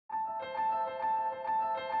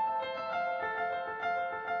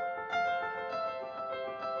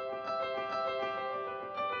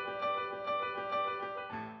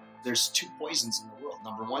there's two poisons in the world.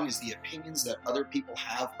 Number one is the opinions that other people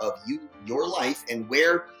have of you, your life, and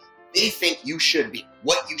where they think you should be,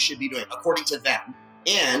 what you should be doing according to them,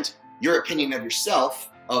 and your opinion of yourself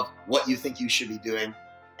of what you think you should be doing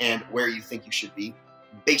and where you think you should be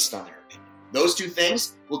based on their opinion. Those two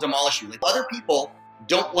things will demolish you. Like, other people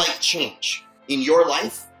don't like change in your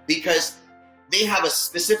life because they have a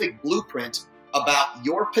specific blueprint about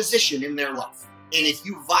your position in their life. And if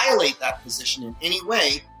you violate that position in any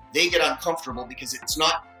way, they get uncomfortable because it's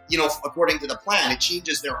not, according to the plan. It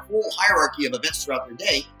changes their whole hierarchy of events throughout their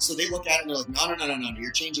day. So they look at it and they're like, no.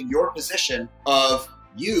 You're changing your position of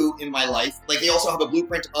you in my life. Like, they also have a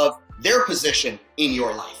blueprint of their position in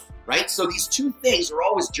your life, right? So these two things are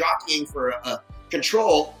always jockeying for a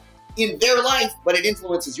control in their life, but it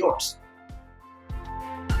influences yours.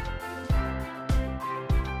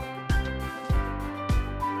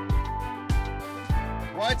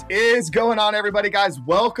 What is going on, everybody, guys?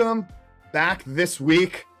 Welcome back this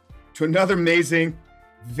week to another amazing,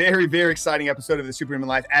 very, very exciting episode of the Superhuman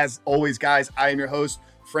Life. As always, guys, I am your host,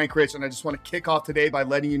 Frank Rich, and I just want to kick off today by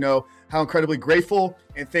letting you know how incredibly grateful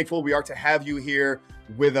and thankful we are to have you here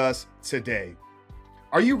with us today.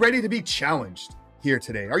 Are you ready to be challenged here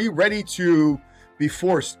today? Are you ready to be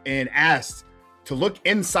forced and asked to look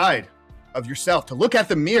inside of yourself, to look at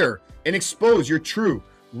the mirror and expose your true,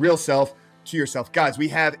 real self to yourself? Guys, we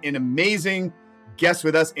have an amazing guest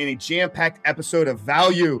with us in a jam-packed episode of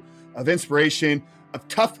value, of inspiration, of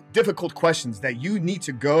tough, difficult questions that you need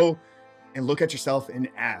to go and look at yourself and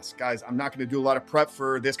ask. Guys, I'm not going to do a lot of prep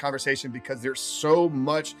for this conversation because there's so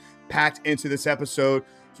much packed into this episode.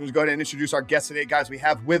 So let's go ahead and introduce our guest today. Guys, we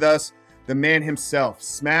have with us the man himself,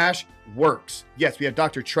 SmashweRx. Yes, we have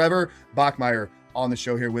Dr. Trevor Bachmeyer on the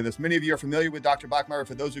show here with us. Many of you are familiar with Dr. Bachmeyer.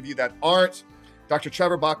 For those of you that aren't, Dr.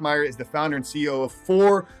 Trevor Bachmeyer is the founder and CEO of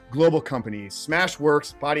 4 global companies: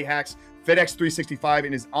 SmashweRx, Body Hacks, FedEx 365,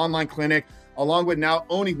 and his online clinic, along with now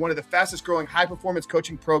owning one of the fastest growing high-performance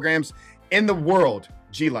coaching programs in the world,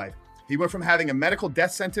 G-Life. He went from having a medical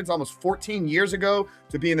death sentence almost 14 years ago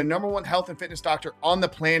to being the #1 health and fitness doctor on the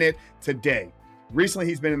planet today. Recently,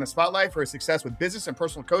 he's been in the spotlight for his success with business and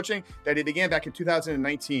personal coaching that he began back in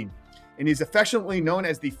 2019. And he's affectionately known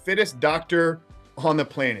as the fittest doctor on the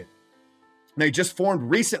planet. Now, he just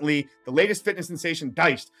formed recently the latest fitness sensation,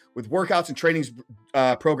 Diced, with workouts and trainings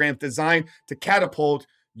programs designed to catapult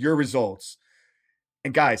your results.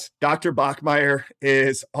 And guys, Dr. Bachmeyer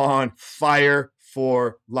is on fire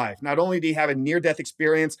for life. Not only did he have a near-death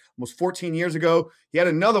experience almost 14 years ago, he had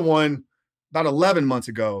another one about 11 months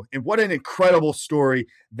ago. And what an incredible story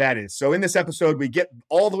that is. So in this episode, we get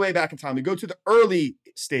all the way back in time. We go to the early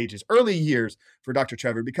stages, early years for Dr.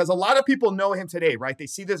 Trevor, because a lot of people know him today, right? They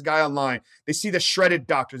see this guy online. They see the shredded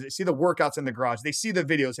doctors. They see the workouts in the garage. They see the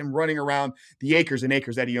videos, him running around the acres and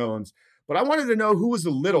acres that he owns. But I wanted to know, who was the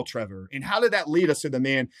little Trevor, and how did that lead us to the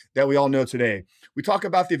man that we all know today? We talk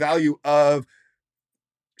about the value of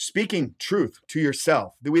speaking truth to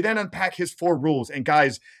yourself. We then unpack his 4 rules. And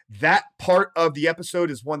guys, that part of the episode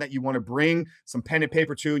is one that you want to bring some pen and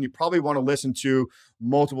paper to, and you probably want to listen to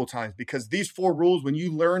multiple times, because these 4 rules, when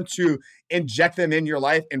you learn to inject them in your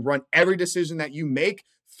life and run every decision that you make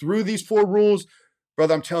through these 4 rules,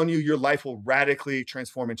 brother, I'm telling you, your life will radically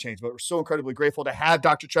transform and change. But we're so incredibly grateful to have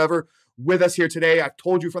Dr. Trevor with us here today. I've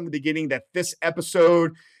told you from the beginning that this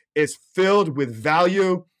episode is filled with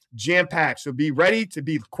value, jam-packed. So be ready to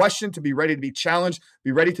be questioned, to be ready to be challenged,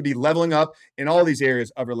 be ready to be leveling up in all these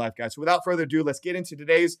areas of your life, guys. So without further ado, let's get into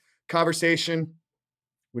today's conversation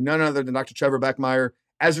with none other than Dr. Trevor Bachmeyer,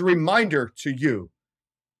 as a reminder to you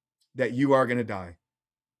that you are going to die.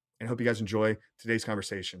 And I hope you guys enjoy today's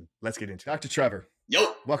conversation. Let's get into it. Dr. Trevor.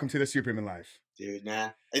 Yo. Welcome to the Superhuman Life. Dude,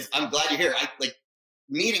 man. I'm glad you're here.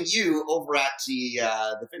 Meeting you over at the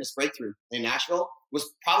Fitness Breakthrough in Nashville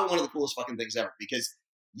was probably one of the coolest fucking things ever, because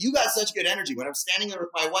you got such good energy. When I'm standing there with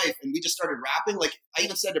my wife and we just started rapping, I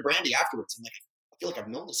even said to Brandy afterwards, I'm like, I feel like I've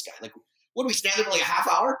known this guy. What do we stand there for, a half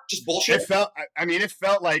hour? Just bullshit? It felt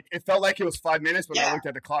like it was 5 minutes, but I looked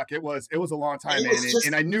at the clock. It was a long time, man.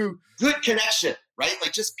 And I knew good connection, right?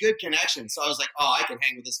 Just good connection. So I was like, oh, I can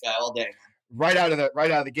hang with this guy all day, man. Right out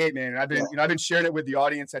of the gate, man. And I've been sharing it with the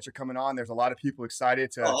audience that you're coming on. There's a lot of people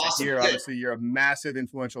excited to hear. Good. Obviously, you're a massive,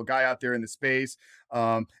 influential guy out there in the space,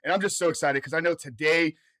 and I'm just so excited because I know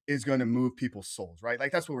today is going to move people's souls, right?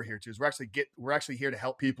 That's what we're here to. Is we're actually here to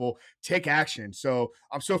help people take action. So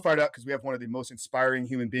I'm so fired up because we have one of the most inspiring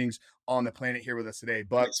human beings on the planet here with us today.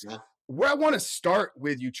 But where I want to start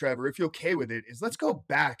with you, Trevor, if you're okay with it, is let's go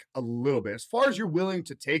back a little bit. As far as you're willing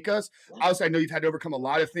to take us, obviously, I know you've had to overcome a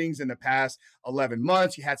lot of things in the past 11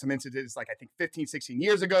 months. You had some incidents like I think 15, 16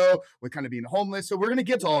 years ago with kind of being homeless. So we're going to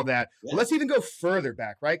get to all of that. Yeah. But let's even go further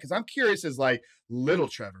back, right? Because I'm curious as like little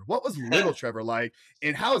Trevor. What was little Trevor like?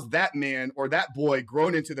 And how has that man or that boy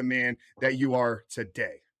grown into the man that you are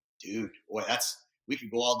today? Dude, boy, we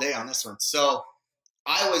could go all day on this one. So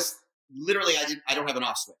I was literally, I don't have an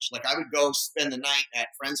off switch. Like I would go spend the night at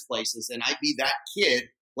friends' places and I'd be that kid,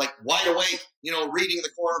 like wide awake, reading in the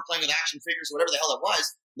corner, playing with action figures, whatever the hell it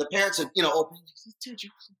was. The parents would, open, like, dude, you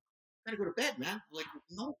gotta go to bed, man. I'm like,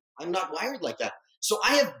 no, I'm not wired like that. So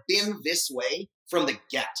I have been this way from the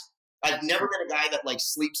get. I've never been a guy that like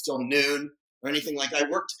sleeps till noon or anything. Like I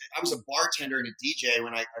was a bartender and a DJ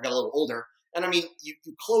when I got a little older. And I mean, you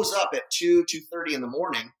close up at 2:30 in the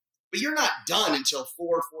morning, but you're not done until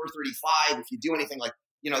 4:35. If you do anything like,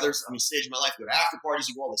 there's, stage of my life, you go to after parties,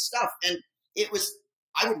 you do all this stuff. And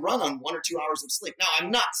I would run on 1 or 2 hours of sleep. Now,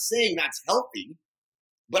 I'm not saying that's healthy,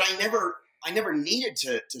 but I never needed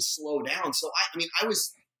to slow down. So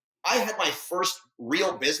I had my first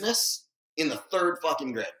real business in the 3rd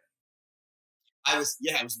fucking grade. It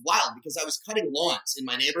was wild because I was cutting lawns in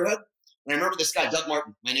my neighborhood. And I remember this guy, Doug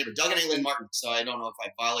Martin, my neighbor, Doug and Aileen Martin. So I don't know if I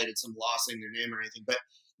violated some law saying their name or anything, but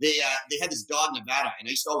they had this dog, Nevada, and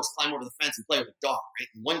I used to always climb over the fence and play with the dog, right?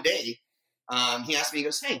 And one day, he asked me, he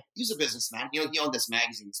goes, hey, he's a businessman. He owned this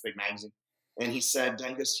magazine, this big magazine. And he said,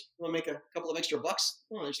 he goes, you want to make a couple of extra bucks?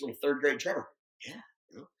 Oh, there's a little 3rd grade Trevor. Yeah.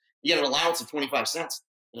 You get an allowance of 25 cents.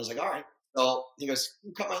 And I was like, all right. So he goes,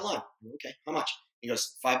 cut my lawn. Okay, how much? He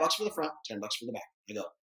goes, $5 for the front, $10 for the back. I go,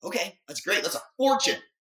 okay, that's great. That's a fortune.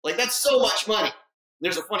 Like, that's so much money.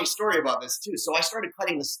 There's a funny story about this too. So I started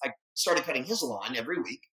cutting his lawn every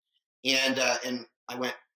week. And I went, I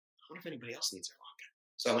wonder if anybody else needs their lawn cut.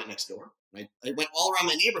 So I went next door. I went all around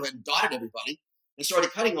my neighborhood and dotted everybody and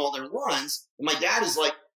started cutting all their lawns. And my dad is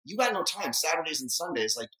like, you got no time, Saturdays and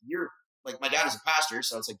Sundays. Like my dad is a pastor.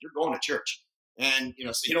 So it's like, you're going to church. And,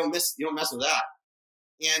 so you don't mess with that.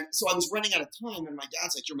 And so I was running out of time and my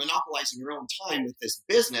dad's like, you're monopolizing your own time with this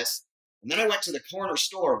business. And then I went to the corner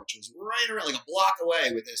store, which was right around like a block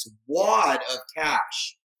away, with this wad of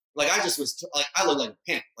cash. Like I just was I looked like a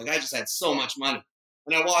pimp. Like I just had so much money.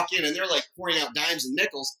 And I walk in and they're like pouring out dimes and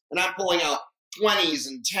nickels and I'm pulling out 20s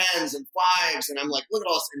and 10s and 5s. And I'm like, look at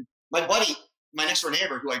all this. And my buddy, my next door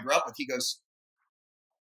neighbor who I grew up with, he goes,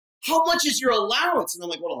 how much is your allowance? And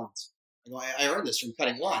I'm like, what allowance? I go, I earned this from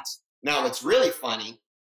cutting lawns. Now what's really funny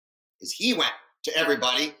is he went to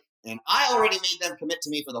everybody and I already made them commit to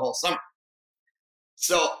me for the whole summer.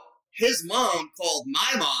 So his mom called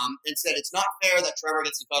my mom and said, it's not fair that Trevor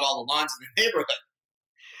gets to cut all the lawns in the neighborhood.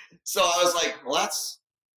 So I was like, well, that's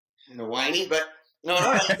whiny, but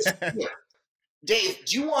all right. Dave,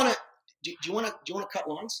 do you want to cut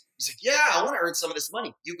lawns? He's like, yeah, I want to earn some of this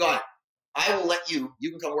money. You got it. I will let you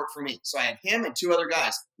can come work for me. So I had him and 2 other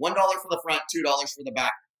guys, $1 for the front, $2 for the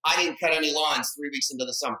back. I didn't cut any lawns 3 weeks into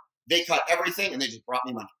the summer. They cut everything and they just brought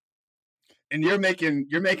me money. And you're making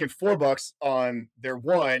 $4 on their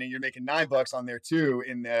one, and you're making $9 on their 2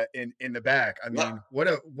 in the back. I mean, what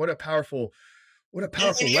a powerful and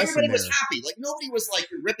lesson. Everybody there was happy. Like nobody was like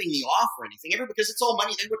ripping me off or anything. Because it's all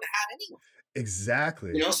money they wouldn't have had anyway.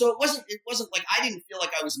 Exactly. So it wasn't like I didn't feel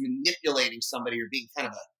like I was manipulating somebody or being kind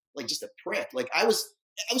of just a prick. Like I was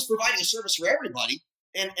providing a service for everybody,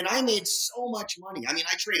 and I made so much money. I mean,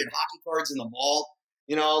 I traded hockey cards in the mall.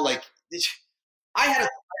 I had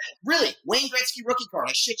really Wayne Gretzky rookie card.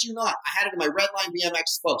 I shit you not. I had it in my Redline BMX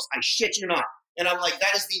spokes. I shit you not. And I'm like,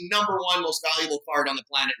 that is the #1 most valuable card on the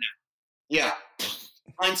planet now. Yeah,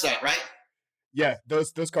 hindsight, right? Yeah,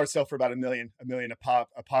 those cards sell for about $1 million a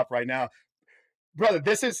pop right now, brother.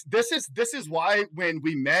 This is why when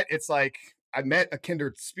we met, it's like I met a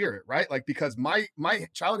kindred spirit, right? Like because my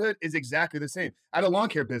childhood is exactly the same. I had a lawn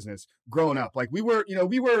care business growing up. Like we were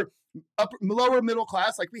lower middle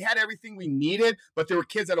class. Like we had everything we needed, but there were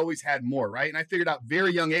kids that always had more, right? And I figured out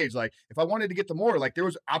very young age, like if I wanted to get the more, like there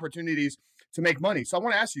was opportunities to make money. So I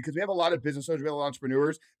want to ask you, because we have a lot of business owners, we have a lot of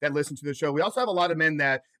entrepreneurs that listen to the show. We also have a lot of men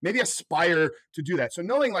that maybe aspire to do that. So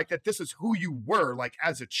knowing like that this is who you were like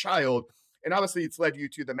as a child, and obviously it's led you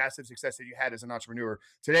to the massive success that you had as an entrepreneur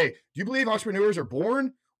today. Do you believe entrepreneurs are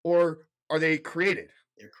born or are they created?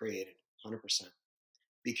 They're created 100%.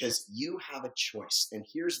 Because you have a choice. And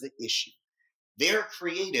here's the issue. They're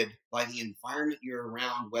created by the environment you're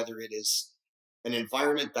around, whether it is an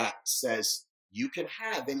environment that says you can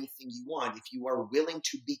have anything you want if you are willing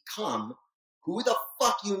to become who the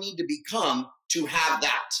fuck you need to become to have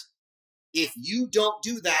that. If you don't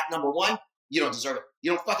do that, number one, you don't deserve it.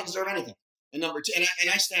 You don't fucking deserve anything. And number two, and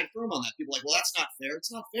I stand firm on that. People are like, well, that's not fair.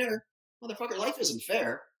 It's not fair. Motherfucker, life isn't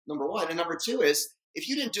fair, number one. And number two is, if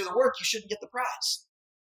you didn't do the work, you shouldn't get the prize.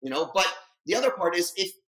 But the other part is,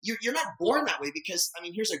 if you're not born that way, because,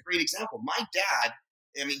 here's a great example. My dad,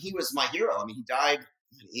 he was my hero. He died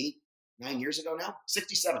 9 years ago now,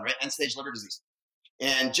 67, right? End-stage liver disease.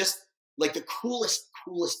 And just like the coolest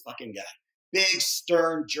fucking guy. Big,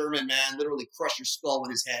 stern German man, literally crush your skull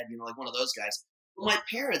with his head, like one of those guys. But my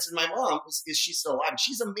parents and my mom, she's still alive, and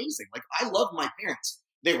she's amazing. Like, I love my parents.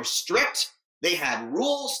 They were strict. They had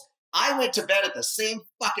rules. I went to bed at the same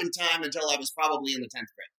fucking time until I was probably in the 10th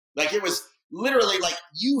grade. Like, it was literally like,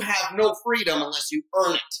 you have no freedom unless you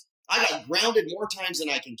earn it. I got grounded more times than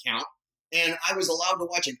I can count, and I was allowed to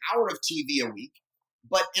watch an hour of TV a week.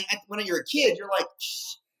 But when you're a kid, you're like,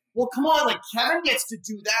 well, come on, like, Kevin gets to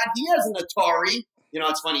do that. He has an Atari.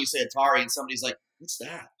 It's funny you say Atari, and somebody's like, what's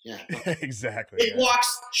that? Yeah. Exactly. Big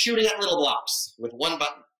blocks shooting at little blocks with one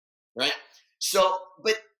button, right? So,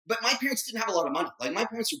 but my parents didn't have a lot of money. Like, my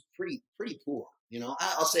parents were pretty poor,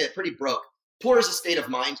 I'll say it, pretty broke. Poor is a state of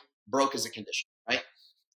mind, broke is a condition, right?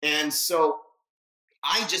 And so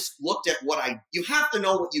I just looked at you have to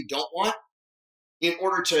know what you don't want in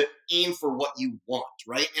order to aim for what you want,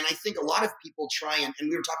 right? And I think a lot of people try and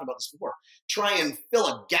we were talking about this before, try and fill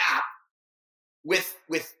a gap with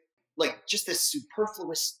like just this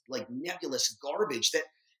superfluous, like nebulous garbage that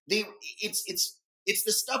it's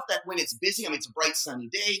the stuff that when it's busy, it's a bright sunny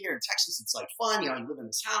day here in Texas, it's like fun, you live in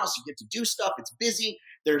this house, you get to do stuff, it's busy,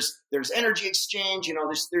 there's energy exchange,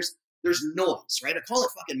 there's noise, right? I call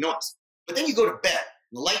it fucking noise. But then you go to bed,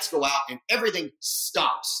 the lights go out, and everything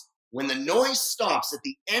stops. When the noise stops at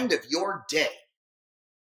the end of your day,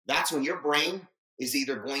 that's when your brain is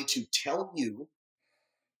either going to tell you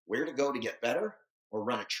where to go to get better or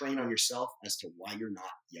run a train on yourself as to why you're not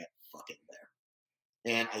yet fucking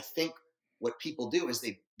there. And I think what people do is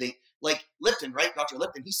they like Lipton, right? Dr.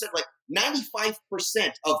 Lipton, he said like 95%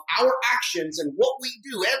 of our actions and what we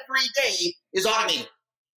do every day is automated,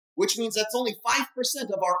 which means that's only 5%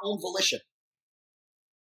 of our own volition.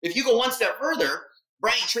 If you go one step further,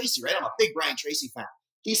 Brian Tracy, right? I'm a big Brian Tracy fan.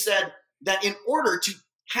 He said that in order to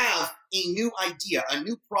have a new idea, a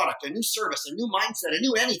new product, a new service, a new mindset, a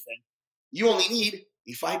new anything, you only need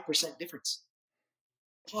a 5% difference.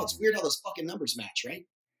 Oh, it's weird how those fucking numbers match, right?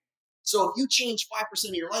 So if you change 5%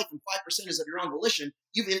 of your life and 5% is of your own volition,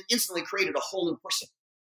 you've instantly created a whole new person.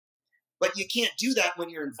 But you can't do that when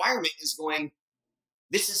your environment is going,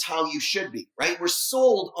 this is how you should be, right? We're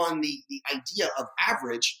sold on the idea of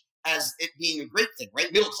average as it being a great thing,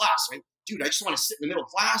 right? Middle class, right? Dude, I just want to sit in the middle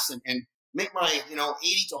class and make my, 80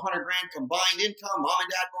 to 100 grand combined income. Mom and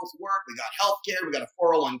dad both work. We got healthcare. We got a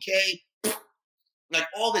 401k. Like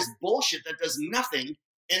all this bullshit that does nothing.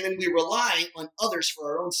 And then we rely on others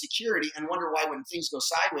for our own security and wonder why when things go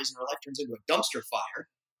sideways and our life turns into a dumpster fire,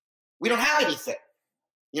 we don't have anything,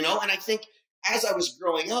 And I think as I was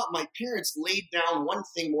growing up, my parents laid down one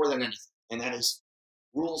thing more than anything, and that is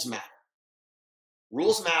rules matter.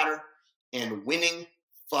 Rules matter, and winning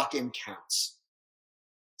fucking counts.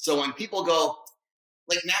 So when people go,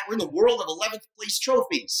 like, Nat, we're in the world of 11th place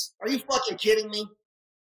trophies. Are you fucking kidding me?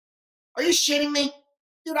 Are you shitting me?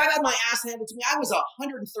 Dude, I got my ass handed to me. I was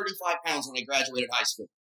 135 pounds when I graduated high school.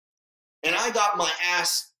 And I got my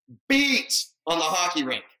ass beat on the hockey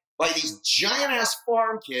rink by these giant-ass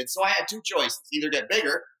farm kids. So I had two choices. Either get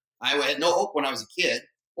bigger, I had no hope when I was a kid,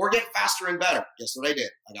 or get faster and better. Guess what I did?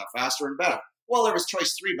 I got faster and better. Well, there was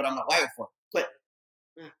choice 3, but I'm not wired for it. But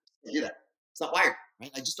can't do that. It's not wired,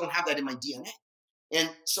 right? I just don't have that in my DNA. And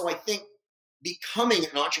so I think becoming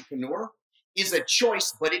an entrepreneur is a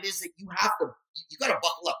choice, but it is that you got to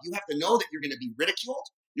buckle up. You have to know that you're going to be ridiculed.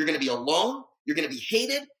 You're going to be alone. You're going to be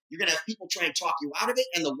hated. You're going to have people try and talk you out of it.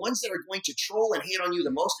 And the ones that are going to troll and hate on you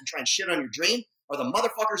the most and try and shit on your dream are the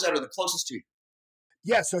motherfuckers that are the closest to you.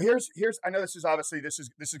 Yeah. So here's, I know this is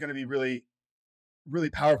going to be really,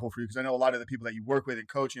 really powerful for you because I know a lot of the people that you work with and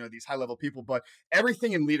coach, these high level people, but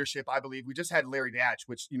everything in leadership, I believe we just had Larry Natch,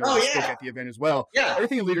 which, spoke at the event as well. Yeah.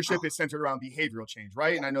 Everything in leadership is centered around behavioral change,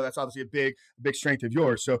 right? And I know that's obviously a big strength of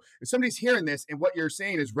yours. So if somebody's hearing this and what you're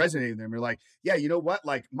saying is resonating with them, you're like, yeah, you know what?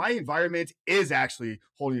 Like my environment is actually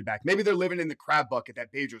holding me back. Maybe they're living in the crab bucket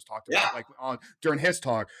that Bedros talked about, during his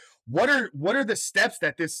talk. What are the steps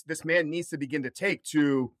that this man needs to begin to take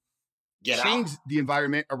to change the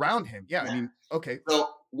environment around him? Yeah. Okay. So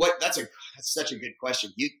that's such a good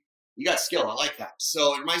question. You got skill. I like that.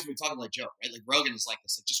 So it reminds me of talking like Joe, right? Like Rogan is like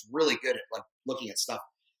this, like just really good at like looking at stuff.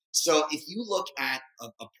 So if you look at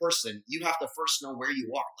a person, you have to first know where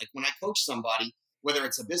you are. Like when I coach somebody, whether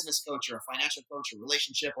it's a business coach or a financial coach or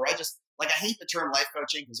relationship, or I just Like, I hate the term life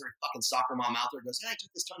coaching because every fucking soccer mom out there goes, hey, I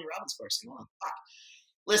took this Tony Robbins course. And I'm like, fuck.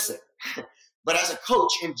 Listen, but as a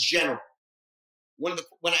coach in general, when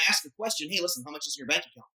I ask a question, hey, listen, how much is in your bank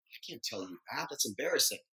account? I can't tell you that. That's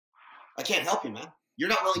embarrassing. I can't help you, man. You're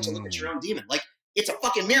not willing to look at your own demon. Like, it's a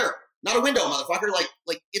fucking mirror, not a window, motherfucker.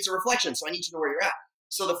 Like it's a reflection. So I need to know where you're at.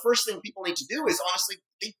 So the first thing people need to do is, honestly,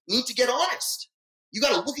 they need to get honest. You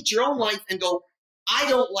got to look at your own life and go, I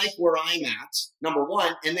don't like where I'm at, number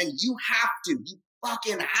one. And then you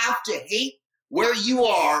fucking have to hate where you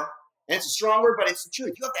are. And it's a strong word, but it's the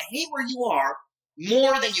truth. You have to hate where you are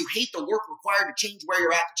more than you hate the work required to change where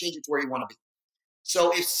you're at, to change it to where you want to be.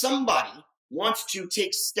 So if somebody wants to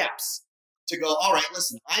take steps to go, all right,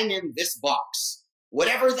 listen, I'm in this box,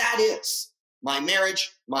 whatever that is, my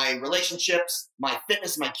marriage, my relationships, my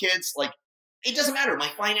fitness, my kids, like, it doesn't matter. My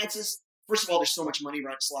finances, first of all, there's so much money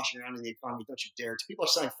sloshing around in the economy. Don't you dare. People are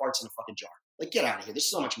selling farts in a fucking jar. Like, get out of here.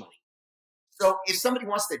 There's so much money. So if somebody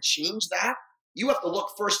wants to change that, you have to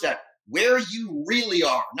look first at where you really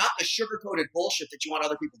are, not the sugar-coated bullshit that you want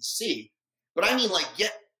other people to see. But I mean, like,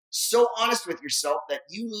 get so honest with yourself that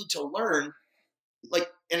you need to learn, like,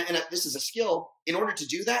 and this is a skill. In order to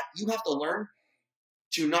do that, you have to learn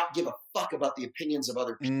to not give a fuck about the opinions of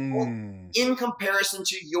other people in comparison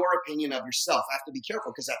to your opinion of yourself. I have to be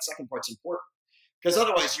careful because that second part's important. Because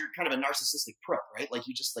otherwise you're kind of a narcissistic prick, right? Like,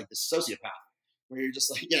 you just like this sociopath where you're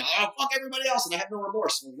just like, oh, fuck everybody else and I have no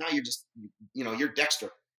remorse. Well, now you're just, you're Dexter,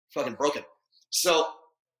 fucking broken. So,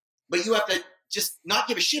 but you have to just not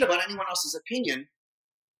give a shit about anyone else's opinion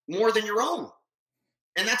more than your own.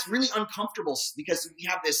 And that's really uncomfortable because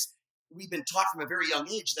we've been taught from a very young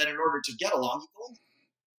age that in order to get along, you go,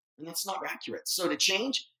 and that's not accurate. So to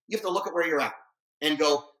change, you have to look at where you're at and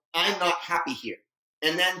go, I'm not happy here.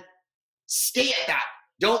 And then stay at that.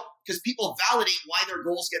 Because people validate why their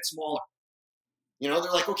goals get smaller. They're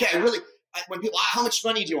like, okay, when people, how much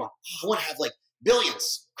money do you want? Oh, I want to have like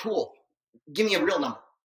billions. Cool. Give me a real number.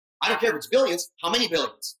 I don't care if it's billions. How many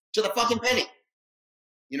billions? To the fucking penny.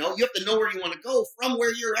 You have to know where you want to go from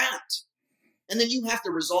where you're at. And then you have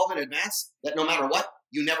to resolve in advance that no matter what,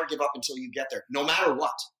 you never give up until you get there, no matter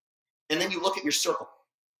what. And then you look at your circle.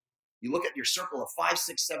 You look at your circle of 5,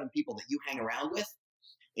 6, 7 people that you hang around with,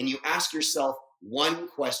 and you ask yourself one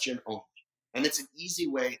question only. And it's an easy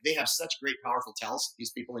way. They have such great, powerful tells,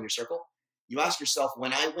 these people in your circle. You ask yourself,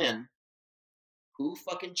 when I win, who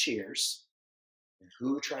fucking cheers and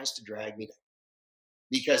who tries to drag me down?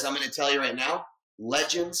 Because I'm going to tell you right now,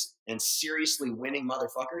 legends and seriously winning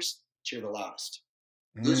motherfuckers cheer the loudest.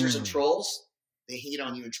 Losers and trolls, they hate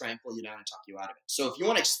on you and try and pull you down and talk you out of it. So if you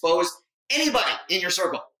want to expose anybody in your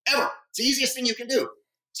circle, ever, it's the easiest thing you can do.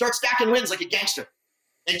 Start stacking wins like a gangster.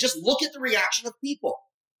 And just look at the reaction of people.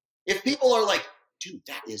 If people are like, dude,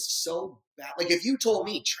 that is so bad. Like if you told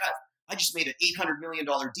me, Trev, I just made an $800 million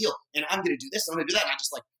deal and I'm going to do this, I'm going to do that. And I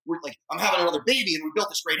just I'm having another baby and we built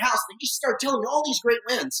this great house. And you start telling me all these great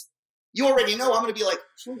wins. You already know I'm going to be like,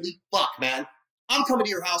 holy fuck, man. I'm coming to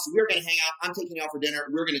your house. We're going to hang out. I'm taking you out for dinner.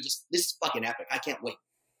 We're going to this is fucking epic. I can't wait.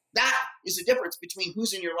 That is the difference between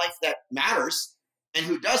who's in your life that matters and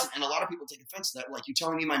who doesn't. And a lot of people take offense to that. Like, you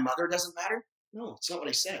telling me my mother doesn't matter? No, it's not what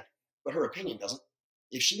I said. But her opinion doesn't.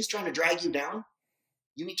 If she's trying to drag you down,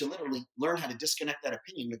 you need to literally learn how to disconnect that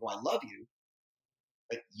opinion and go, I love you,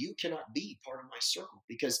 but you cannot be part of my circle,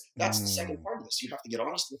 because that's the second part of this. You have to get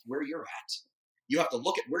honest with where you're at. You have to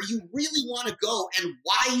look at where you really want to go and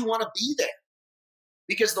why you want to be there.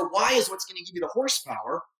 Because the why is what's going to give you the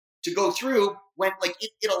horsepower to go through when, like,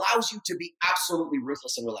 it allows you to be absolutely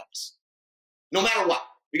ruthless and relentless. No matter what.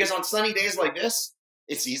 Because on sunny days like this,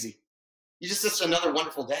 it's easy. It's another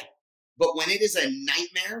wonderful day. But when it is a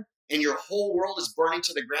nightmare and your whole world is burning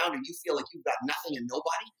to the ground and you feel like you've got nothing and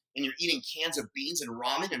nobody, and you're eating cans of beans and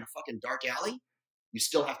ramen in a fucking dark alley, you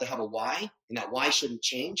still have to have a why, and that why shouldn't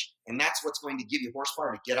change. And that's what's going to give you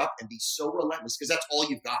horsepower to get up and be so relentless, because that's all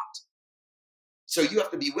you've got. So you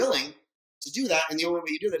have to be willing to do that. And the only way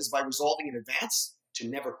you do that is by resolving in advance to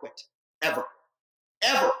never quit. Ever.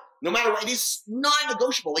 Ever. No matter what. It is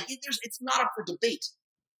non-negotiable. Like, it's not up for debate.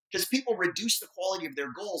 Because people reduce the quality of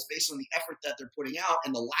their goals based on the effort that they're putting out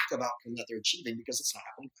and the lack of outcome that they're achieving, because it's not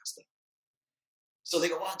happening fast enough. So they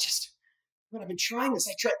go, well, I've been trying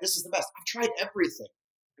this. This is the best. I've tried everything.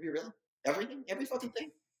 Have you really? Everything? Every fucking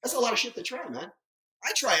thing? That's a lot of shit to try, man.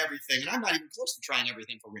 I try everything, and I'm not even close to trying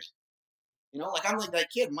everything for real. Like, I'm like that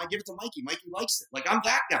kid. I might give it to Mikey. Mikey likes it. Like, I'm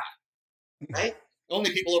that guy, right?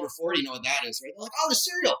 Only people over 40 know what that is, right? They're like, oh, the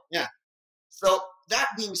cereal. Yeah. So that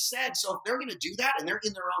being said, so if they're going to do that and they're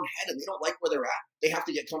in their own head and they don't like where they're at, they have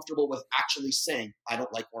to get comfortable with actually saying, I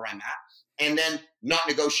don't like where I'm at, and then not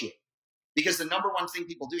negotiate. Because the number one thing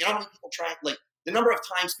people do, you know how many people try, like the number of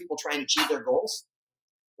times people try and achieve their goals?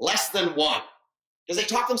 Less than one. Because they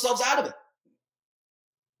talk themselves out of it.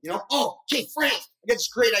 You know, oh, okay, Frank, I got this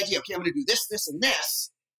great idea. Okay, I'm going to do this, this, and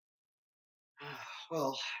this.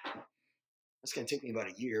 Well, that's going to take me about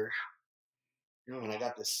a year. You know, and I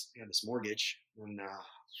got this mortgage, and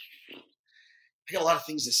I got a lot of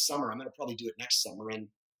things this summer. I'm going to probably do it next summer, and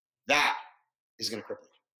that is going to cripple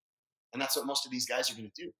you. And that's what most of these guys are going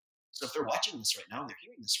to do. So if they're watching this right now, and they're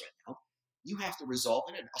hearing this right now, you have to resolve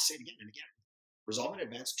it, and I'll say it again and again, resolve in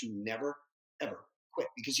advance to never, ever quit,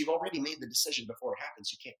 because you've already made the decision before it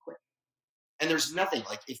happens. You can't quit. And there's nothing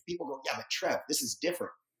like, if people go, yeah, but Trev, this is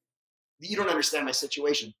different. You don't understand my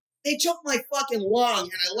situation. They took my fucking lung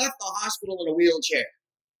and I left the hospital in a wheelchair.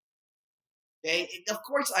 Okay? Of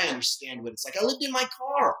course I understand what it's like. I lived in my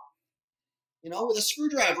car, you know, with a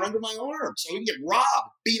screwdriver under my arm so I didn't get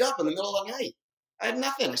robbed, beat up in the middle of the night. I had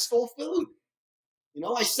nothing. I stole food. You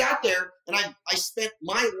know, I sat there and I spent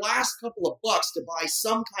my last couple of bucks to buy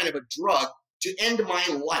some kind of a drug to end my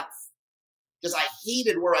life because I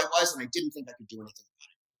hated where I was and I didn't think I could do anything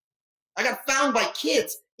about it. I got found by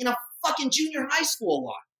kids in a fucking junior high school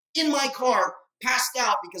lot in my car, passed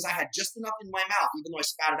out because I had just enough in my mouth, even though I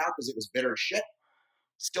spat it out because it was bitter as shit,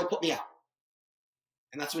 still put me out.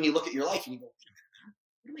 And that's when you look at your life and you go, wait a minute,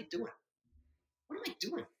 what am I doing? What am I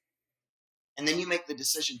doing? And then you make the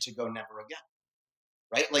decision to go never again.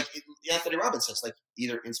 Right? Like Anthony Robbins says, like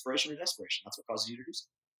either inspiration or desperation. That's what causes you to do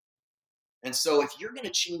something. And so if you're going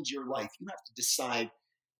to change your life, you have to decide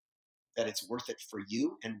that it's worth it for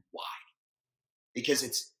you and why. Because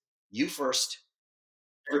it's you first,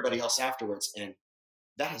 everybody else afterwards. And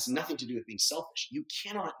that has nothing to do with being selfish. You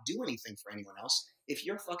cannot do anything for anyone else if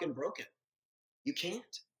you're fucking broken. You can't.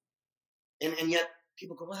 And yet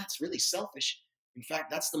people go, well, that's really selfish. In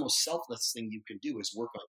fact, that's the most selfless thing you can do is work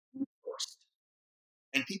on you first.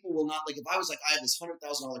 And people will not, like if I was like, I have this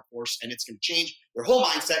 $100,000 course and it's going to change your whole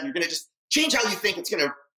mindset and you're going to just change how you think. It's going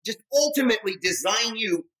to just ultimately design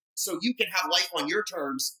you so you can have life on your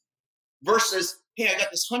terms versus, hey, I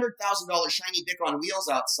got this $100,000 shiny dick on wheels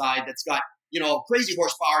outside that's got, you know, crazy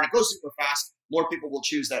horsepower and it goes super fast. More people will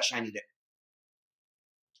choose that shiny dick.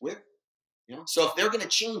 It's weird. You know, so if they're going to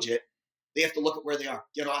change it, they have to look at where they are,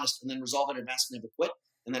 get honest, and then resolve it in advance and never quit.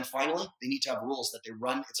 And then finally, they need to have rules that they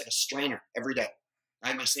run. It's like a strainer every day. I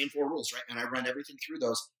have my same 4 rules, right? And I run everything through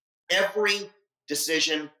those. Every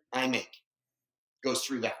decision I make goes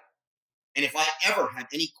through that. And if I ever have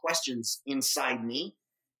any questions inside me,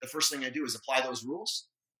 the first thing I do is apply those rules.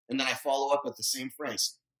 And then I follow up with the same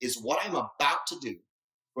phrase. Is what I'm about to do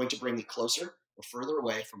going to bring me closer or further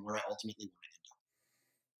away from where I ultimately want to end up?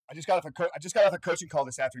 I just got off a coaching call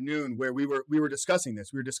this afternoon where we were discussing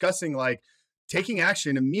this. We were discussing like taking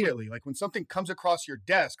action immediately. Like when something comes across your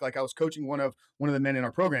desk, like I was coaching one of the men in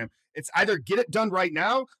our program, it's either get it done right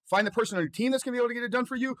now, find the person on your team that's going to be able to get it done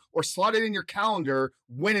for you, or slot it in your calendar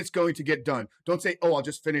when it's going to get done. Don't say, oh, I'll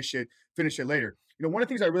just finish it later. You know, one of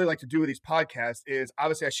the things I really like to do with these podcasts is,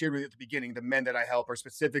 obviously I shared with you at the beginning, the men that I help are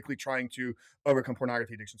specifically trying to overcome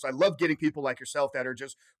pornography addiction. So I love getting people like yourself that are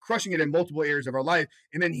just crushing it in multiple areas of our life,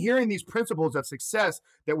 and then hearing these principles of success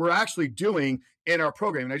that we're actually doing in our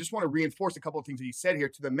program. And I just want to reinforce a couple of things that you said here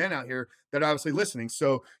to the men out here that are obviously listening.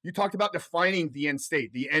 So you talked about defining the end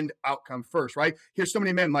state, the end outcome first, right? Here's so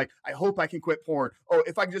many men like, I hope I can quit porn. Oh,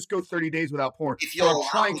 if I can just go 30 days without porn. If you'll allow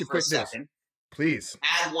trying me to for a quit this. second, Please.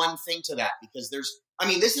 add one thing to that, because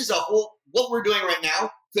this is a whole, what we're doing right now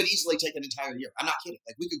could easily take an entire year. I'm not kidding.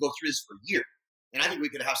 Like we could go through this for a year and I think we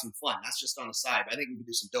could have some fun. That's just on the side. I think we could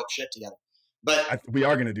do some dope shit together. But we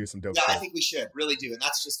are going to do some dope shit. I think we should, really do. And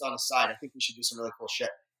that's just on the side. I think we should do some really cool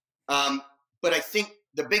shit. But I think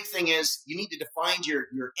the big thing is you need to define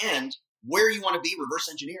your end, where you want to be, reverse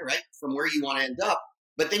engineer, right? From where you want to end up.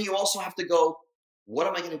 But then you also have to go, what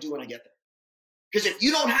am I going to do when I get there? Because if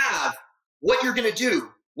you don't have what you're going to do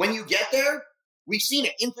when you get there, we've seen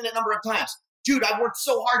it infinite number of times. Dude, I've worked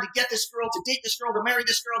so hard to get this girl, to date this girl, to marry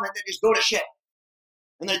this girl, and then they just go to shit.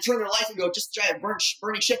 And they turn their life and go just giant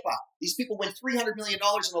burning shit pile. These people win $300 million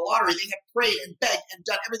in the lottery. They have prayed and begged and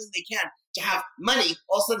done everything they can to have money.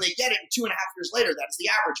 All of a sudden they get it, and 2.5 years later, that is the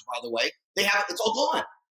average, by the way. They have it, it's all gone.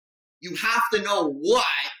 You have to know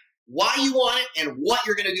why you want it and what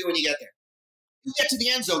you're going to do when you get there. You get to the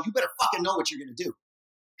end zone, you better fucking know what you're going to do.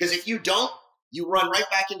 Because if you don't, you run right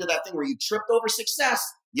back into that thing where you tripped over success.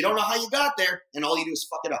 You don't know how you got there, and all you do is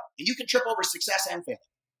fuck it up. And you can trip over success and fail.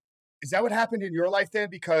 Is that what happened in your life then?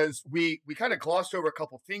 Because we kind of glossed over a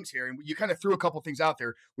couple things here, and you kind of threw a couple things out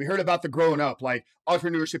there. We heard about the growing up, like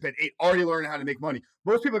entrepreneurship at 8, already learning how to make money.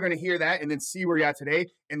 Most people are going to hear that and then see where you're at today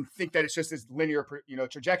and think that it's just this linear,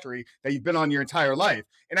 trajectory that you've been on your entire life.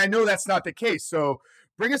 And I know that's not the case. So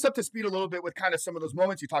bring us up to speed a little bit with kind of some of those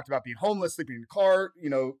moments. You talked about being homeless, sleeping in the car,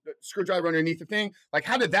 screwdriver underneath the thing. Like,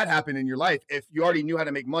 how did that happen in your life if you already knew how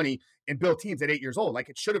to make money and build teams at 8 years old? Like,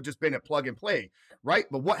 it should have just been a plug and play, right?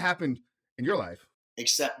 But what happened in your life?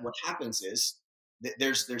 Except what happens is that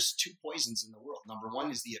there's two poisons in the world. Number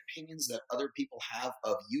one is the opinions that other people have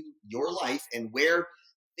of you, your life, and where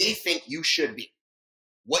they think you should be,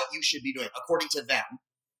 what you should be doing according to them,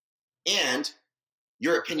 and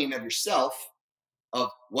your opinion of yourself of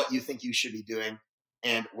what you think you should be doing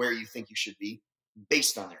and where you think you should be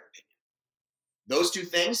based on their opinion. Those two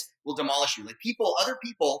things will demolish you. Like other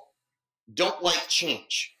people don't like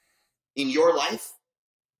change in your life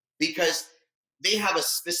because they have a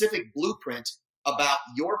specific blueprint about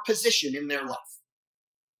your position in their life.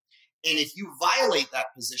 And if you violate that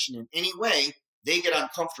position in any way, they get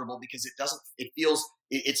uncomfortable because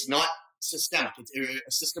it's not systemic.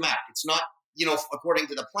 It's systematic. It's not, according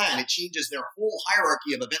to the plan. It changes their whole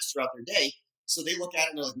hierarchy of events throughout their day. So they look at it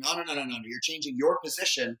and they're like, no, you're changing your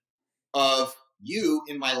position of you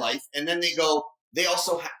in my life. And then they go, they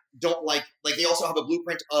also don't like they also have a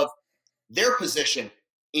blueprint of their position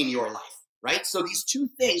in your life, right? So these two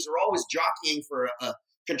things are always jockeying for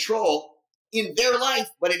control in their life,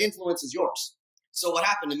 but it influences yours. So what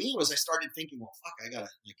happened to me was I started thinking, well, fuck, I gotta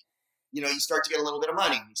you start to get a little bit of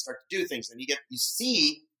money and you start to do things and you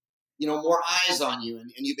see, more eyes on you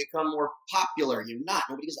and you become more popular.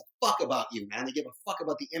 Nobody gives a fuck about you, man. They give a fuck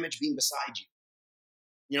about the image being beside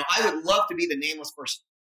you. I would love to be the nameless person.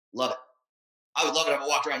 Love it. I would love it if I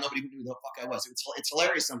walked around, nobody knew who the fuck I was. It's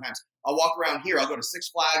hilarious sometimes. I'll walk around here, I'll go to Six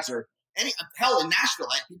Flags or hell in Nashville,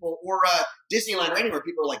 I have people, or Disneyland or anywhere,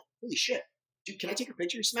 people are like, holy shit, dude, can I take a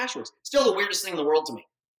picture of SmashweRx? Still the weirdest thing in the world to me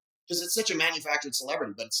because it's such a manufactured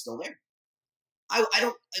celebrity, but it's still there. I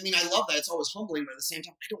love that. It's always humbling, but at the same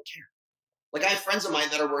time, I don't care. Like I have friends of mine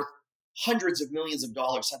that are worth hundreds of millions of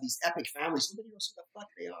dollars, have these epic families. Nobody knows who the fuck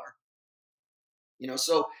they are.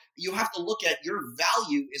 So you have to look at your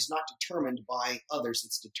value is not determined by others.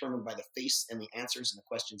 It's determined by the face and the answers and the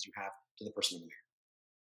questions you have to the person in the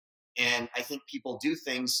mirror. And I think people do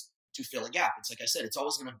things to fill a gap. It's like I said, it's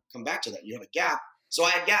always going to come back to that. You have a gap. So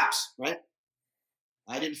I had gaps, right?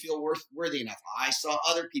 I didn't feel worthy enough. I saw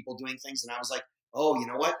other people doing things and I was like, oh, you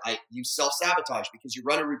know what? You self-sabotage because you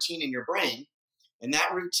run a routine in your brain. And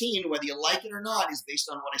that routine, whether you like it or not, is based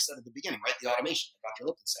on what I said at the beginning, right? The automation that Dr.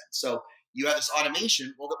 Lipton said. So you have this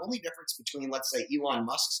automation. Well, the only difference between, let's say, Elon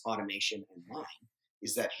Musk's automation and mine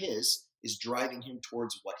is that his is driving him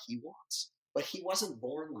towards what he wants. But he wasn't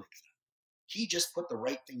born like that. He just put the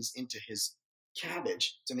right things into his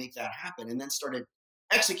cabbage to make that happen and then started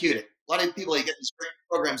executing. A lot of people, they get these great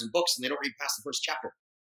programs and books and they don't read past the first chapter.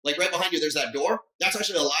 Like right behind you, there's that door. That's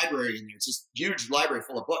actually a library in there. It's this huge library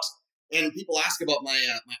full of books. And people ask about my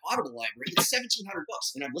Audible library. It's 1,700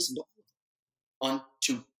 books, and I've listened to all of them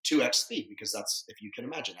on 2x speed because that's, if you can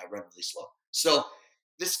imagine, I read really slow. So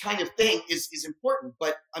this kind of thing is important.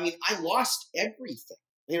 But I lost everything.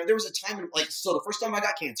 There was a time so the first time I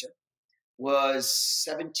got cancer was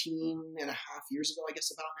 17 and a half years ago, I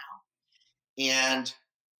guess about now. And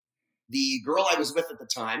the girl I was with at the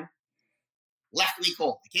time left me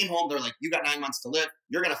cold. I came home. They're like, you got 9 months to live.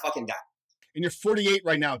 You're going to fucking die. And you're 48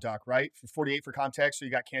 right now, Doc, right? 48 for context. So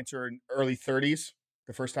you got cancer in early 30s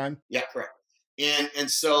the first time? Yeah, correct.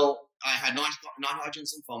 And so I had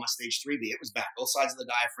non-Hodgkin's lymphoma, stage 3B. It was bad. Both sides of the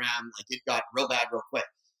diaphragm. It got real bad real quick.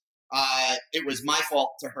 It was my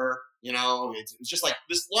fault to her. It was just like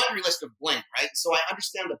this laundry list of blame, right? So I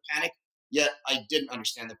understand the panic, yet I didn't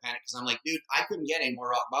understand the panic because I'm like, dude, I couldn't get any more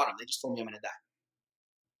rock bottom. They just told me I'm going to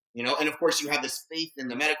die. And of course you have this faith in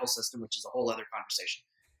the medical system, which is a whole other conversation.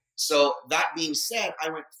 So that being said, I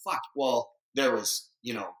went, fuck, well, there was,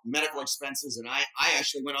 medical expenses and I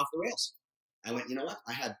actually went off the rails. I went, you know what?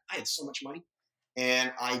 I had so much money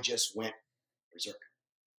and I just went berserk.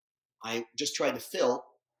 I just tried to fill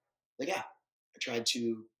the gap. I tried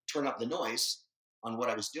to turn up the noise on what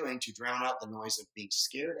I was doing to drown out the noise of being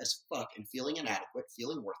scared as fuck and feeling inadequate,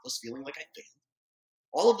 feeling worthless, feeling like I failed.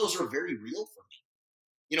 All of those are very real for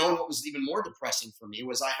me. And what was even more depressing for me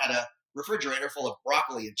was I had a refrigerator full of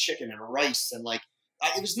broccoli and chicken and rice and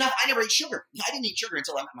it was not. I never ate sugar. I didn't eat sugar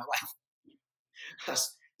until I met my wife.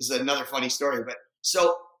 This is another funny story, but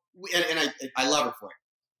so and I love her for it.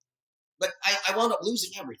 But I wound up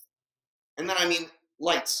losing everything, and then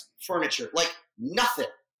lights, furniture, nothing,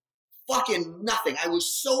 fucking nothing. I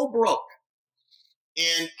was so broke.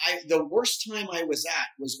 And the worst time I was at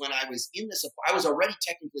was when I was in this, I was already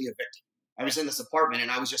technically evicted. I was in this apartment and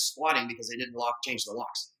I was just squatting because they didn't change the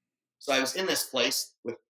locks. So I was in this place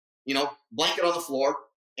with, blanket on the floor,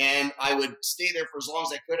 and I would stay there for as long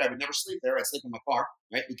as I could. I would never sleep there. I'd sleep in my car,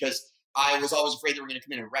 right? Because I was always afraid they were going to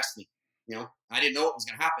come in and arrest me. I didn't know what was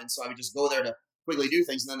going to happen. So I would just go there to quickly do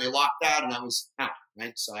things. And then they locked out and I was out,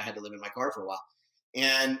 right? So I had to live in my car for a while.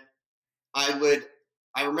 And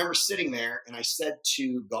I remember sitting there and I said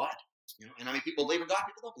to God, and I mean, people believe in God,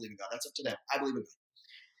 people don't believe in God. That's up to them. I believe in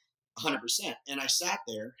God 100%. And I sat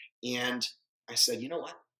there and I said, you know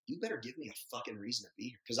what? You better give me a fucking reason to be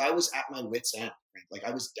here. Because I was at my wit's end, right? Like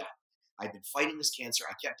I was done. I'd been fighting this cancer.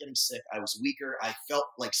 I kept getting sick. I was weaker. I felt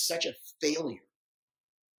like such a failure.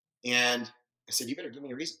 And I said, you better give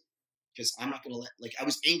me a reason. Because I'm not going to I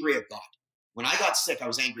was angry at God. When I got sick, I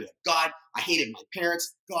was angry at God. I hated my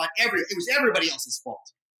parents. God, it was everybody else's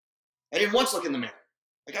fault. I didn't once look in the mirror.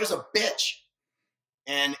 Like I was a bitch.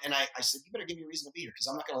 And I said, you better give me a reason to be here because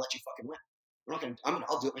I'm not going to let you fucking win.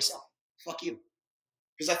 I'll do it myself. Fuck you.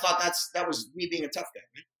 Because I thought that was me being a tough guy,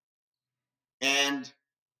 right? And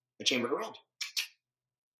I chambered around.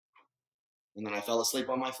 And then I fell asleep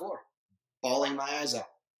on my floor, bawling my eyes out.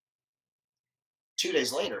 2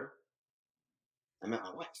 days later, I met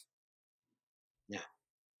my wife. Now,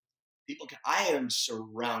 I am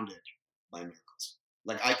surrounded by miracles.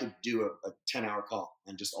 Like I could do a 10-hour call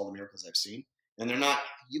on just all the miracles I've seen. And they're not,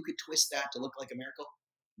 you could twist that to look like a miracle.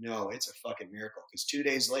 No, it's a fucking miracle. Because 2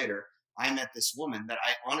 days later, I met this woman that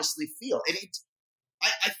I honestly feel, and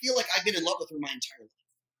I feel like I've been in love with her my entire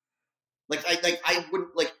life. I wouldn't,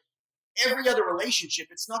 every other relationship,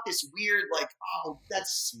 it's not this weird, oh,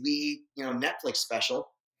 that's sweet, Netflix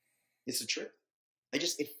special. It's the truth. It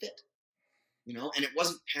fit, and it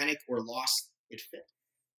wasn't panic or loss. It fit.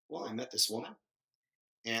 Well, I met this woman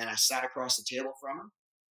and I sat across the table from her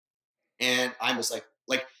and I was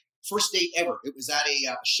like first date ever. It was at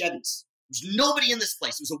a Chevy's. There was nobody in this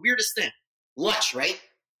place. It was the weirdest thing. Lunch, right?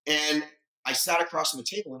 And I sat across from the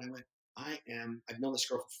table and I went, I've known this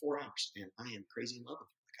girl for 4 hours and I am crazy in love with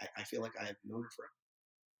her. I feel like I have known her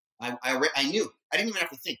forever. I knew. I didn't even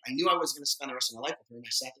have to think. I knew I was going to spend the rest of my life with her. And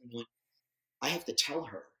I sat there and went, I have to tell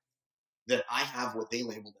her that I have what they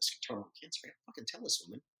labeled as terminal cancer. I fucking tell this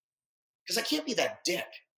woman. Because I can't be that dick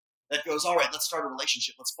that goes, all right, let's start a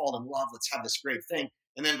relationship. Let's fall in love. Let's have this great thing.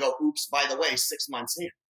 And then go, oops, by the way, 6 months in.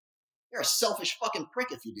 You're a selfish fucking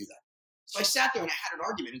prick if you do that. So I sat there and I had an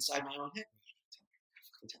argument inside my own head.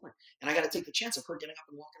 Tell her. And I got to take the chance of her getting up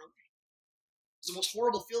and walking away. It was the most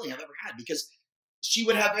horrible feeling I've ever had because she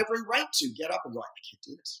would have every right to get up and go, I can't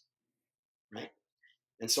do this. Right?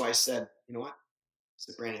 And so I said, you know what? I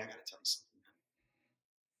said, Brandy, I got to tell you something.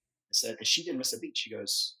 I said, and she didn't miss a beat. She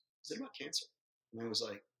goes, is it about cancer? And I was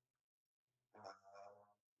like,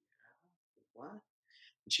 what?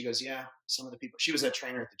 And she goes, yeah, some of the people, she was a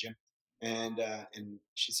trainer at the gym. And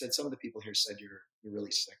she said, some of the people here said you're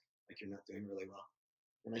really sick. Like you're not doing really well.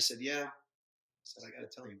 And I said, yeah. I said, I got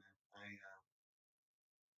to tell you, man,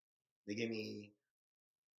 they gave me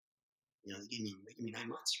 9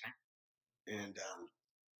 months, right? And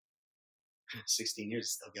 16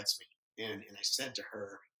 years still gets me. And I said to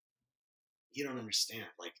her, you don't understand.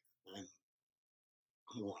 Like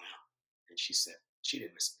I'm worn out. And she said, she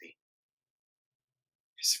didn't miss a beat.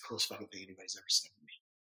 It's the coolest fucking thing anybody's ever said to me.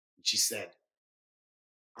 And she said,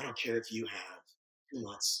 I don't care if you have 2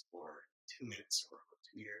 months or 2 minutes or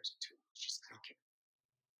 2 years or 2 months. She said, I don't care.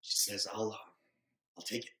 She says, I'll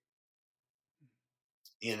take it.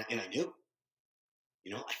 And I knew,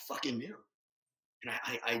 I fucking knew. And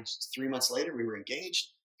I 3 months later, we were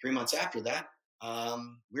engaged. 3 months after that,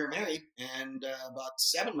 we were married. And about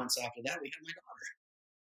 7 months after that, we had my daughter.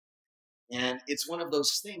 And it's one of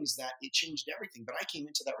those things that it changed everything. But I came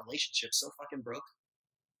into that relationship so fucking broke,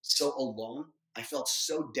 so alone. I felt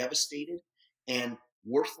so devastated and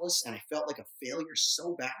worthless. And I felt like a failure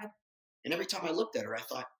so bad. And every time I looked at her, I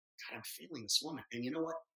thought, God, I'm failing this woman. And you know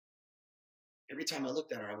what? Every time I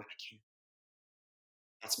looked at her, I went, I can't.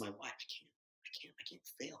 That's my wife. I can't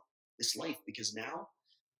fail this life because now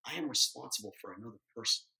I am responsible for another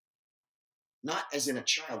person. Not as in a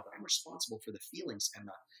child, but I'm responsible for the feelings and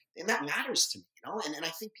that matters to me, And I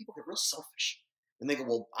think people get real selfish and they go,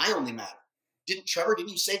 well, I only matter. Trevor,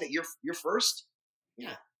 didn't you say that you're first?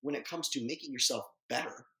 Yeah. When it comes to making yourself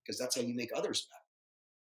better, because that's how you make others better.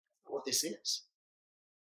 That's what this is.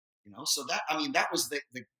 So that was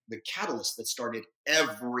the catalyst that started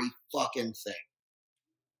every fucking thing.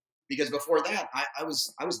 Because before that, I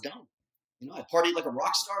was done. I partied like a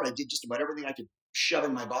rock star. I did just about everything I could shove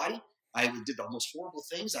in my body. I did the most horrible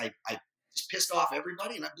things. I just pissed off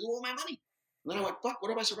everybody and I blew all my money. And then I went, fuck,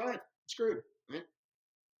 what if I survive? I'm screwed. Right?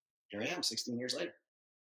 Here I am 16 years later.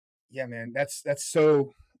 Yeah, man. That's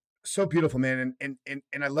so beautiful, man. And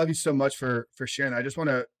I love you so much for sharing that. I just want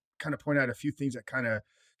to kind of point out a few things that kind of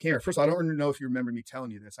came here. First of all, I don't know if you remember me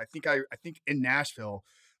telling you this. I think in Nashville,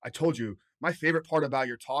 I told you my favorite part about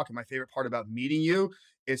your talk and my favorite part about meeting you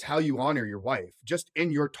is how you honor your wife, just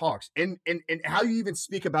in your talks and how you even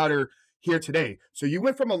speak about her here today. So you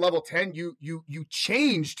went from a level 10, you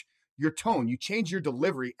changed your tone, you change your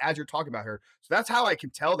delivery as you're talking about her. So that's how I can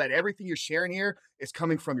tell that everything you're sharing here is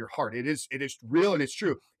coming from your heart. It is real and it's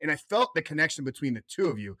true. And I felt the connection between the two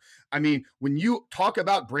of you. I mean, when you talk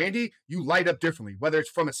about Brandy, you light up differently, whether it's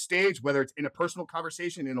from a stage, whether it's in a personal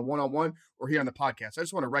conversation, in a one-on-one, or here on the podcast. I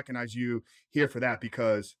just want to recognize you here for that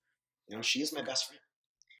because, she is my best friend.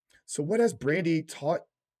 So what has Brandy taught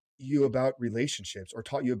you about relationships or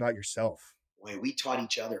taught you about yourself? Boy, we taught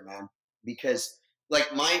each other, man, because like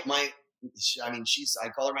I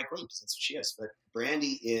call her my queen because that's what she is. But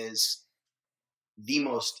Brandy is the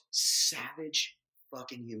most savage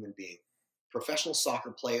fucking human being. Professional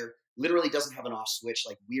soccer player, literally doesn't have an off switch.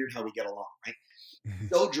 Like weird how we get along, right?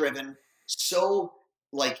 So driven, so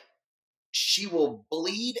like she will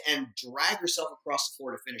bleed and drag herself across the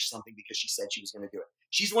floor to finish something because she said she was going to do it.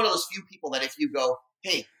 She's one of those few people that if you go,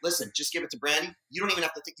 hey, listen, just give it to Brandy, you don't even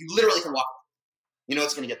have to think. You literally can walk away. You know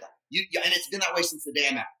it's going to get that. And it's been that way since the day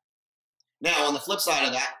I met her. Now, on the flip side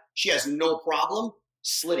of that, she has no problem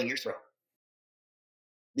slitting your throat.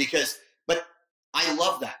 But I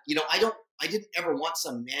love that. I didn't ever want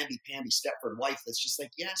some namby-pamby Stepford wife that's just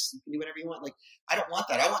like, yes, you can do whatever you want. Like, I don't want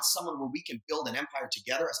that. I want someone where we can build an empire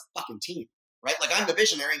together as a fucking team, right? Like, I'm the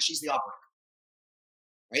visionary and she's the operator,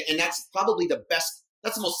 right? And that's probably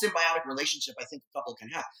that's the most symbiotic relationship I think a couple can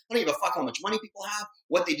have. I don't give a fuck how much money people have,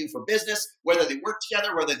 what they do for business, whether they work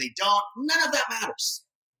together, whether they don't. None of that matters.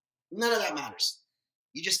 None of that matters.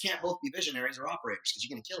 You just can't both be visionaries or operators because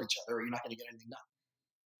you're going to kill each other or you're not going to get anything done.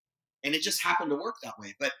 And it just happened to work that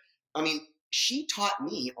way. But, I mean, she taught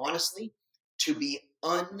me, honestly, to be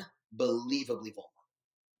unbelievably vulnerable.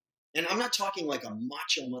 And I'm not talking like a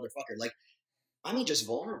macho motherfucker. Like, I mean just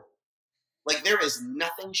vulnerable. Like, there is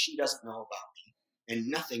nothing she doesn't know about me and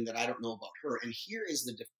nothing that I don't know about her. And here is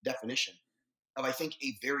the definition of, I think,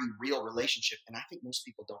 a very real relationship. And I think most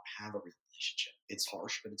people don't have a real relationship. It's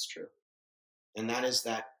harsh, but it's true. And that is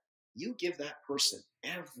that you give that person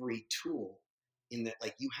every tool in that,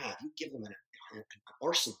 like you give them an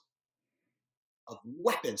arsenal of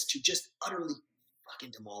weapons to just utterly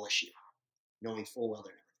fucking demolish you, knowing full well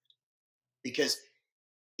they're never going to. Because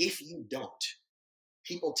if you don't,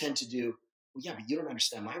 people tend to do, well, yeah, but you don't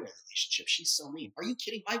understand my relationship. She's so mean. Are you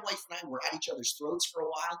kidding? My wife and I were at each other's throats for a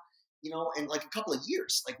while, and like a couple of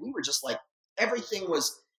years. Like we were just like, everything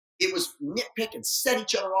was nitpick and set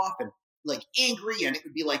each other off and like angry. And it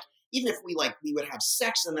would be like, even if we would have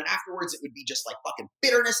sex and then afterwards it would be just like fucking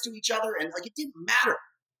bitterness to each other. And like, it didn't matter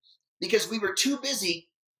because we were too busy,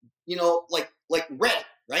 like ready,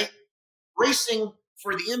 right? Bracing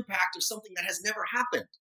for the impact of something that has never happened.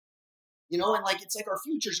 And like, it's like our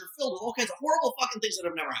futures are filled with all kinds of horrible fucking things that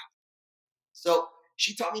have never happened. So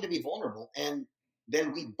she taught me to be vulnerable. And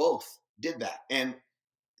then we both did that. And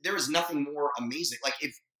there is nothing more amazing. Like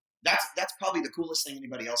if that's probably the coolest thing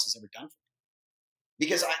anybody else has ever done for me.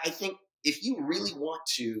 Because I think if you really want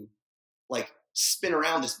to like spin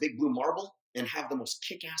around this big blue marble and have the most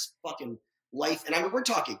kick-ass fucking life. And I mean, we're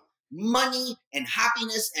talking money and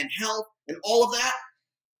happiness and health and all of that,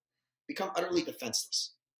 become utterly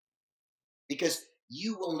defenseless. Because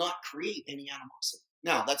you will not create any animosity.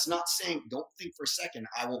 Now, that's not saying, don't think for a second,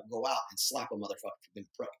 I won't go out and slap a motherfucker for being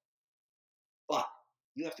a prick. But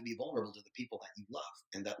you have to be vulnerable to the people that you love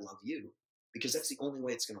and that love you, because that's the only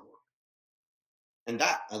way it's going to work. And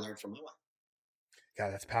that I learned from my wife.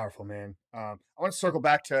 God, that's powerful, man. I want to circle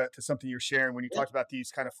back to something you're sharing when you talked about these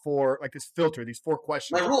kind of four, like this filter, these 4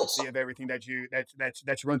 questions. My rules. Of everything that you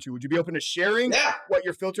run through. Would you be open to sharing what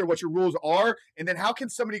your filter, what your rules are? And then how can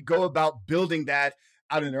somebody go about building that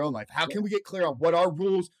out in their own life? How can we get clear on what our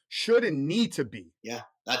rules should and need to be? Yeah,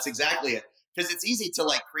 that's exactly it. Because it's easy to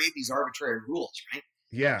like create these arbitrary rules, right?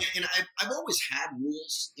 Yeah. And I've always had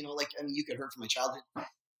rules, you could hear from my childhood.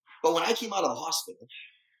 But when I came out of the hospital,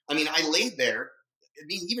 I laid there.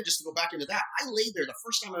 Even just to go back into that, I laid there the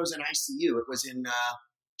first time I was in ICU. It was in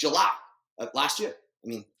July last year.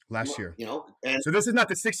 Last year. And so this is not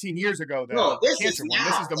the 16 years ago, no, this cancer is one. now.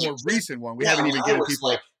 This is the more recent one. We haven't even given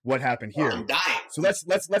people what happened here. I'm dying. So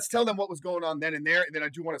let's tell them what was going on then and there, and then I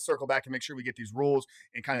do want to circle back and make sure we get these rules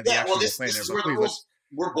and kind of the actual this plan is there. where the rules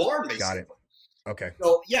were born, basically. Got it. Okay.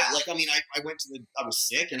 So yeah, like, I mean, I went to I was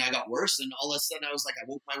sick and I got worse, and all of a sudden I was like, I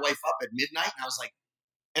woke my wife up at midnight and I was like,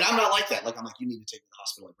 and I'm not like that. Like, I'm like, you need to take me to the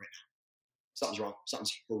hospital right now. Something's wrong.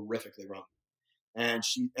 Something's horrifically wrong. And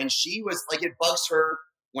she was like, it bugs her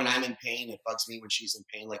when I'm in pain. It bugs me when she's in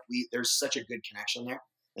pain. Like, there's such a good connection there.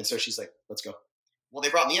 And so she's like, let's go. Well, they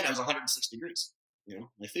brought me in. I was 106 degrees,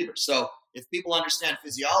 my fever. So if people understand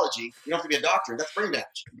physiology, you don't have to be a doctor. That's brain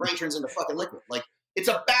damage. Your brain turns into fucking liquid. Like, it's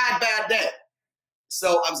a bad, bad day.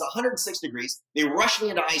 So I was 106 degrees. They rushed me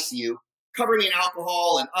into ICU, covered me in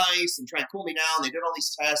alcohol and ice and tried to cool me down. They did all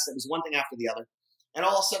these tests. It was one thing after the other. And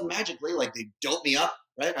all of a sudden, magically, like, they doped me up,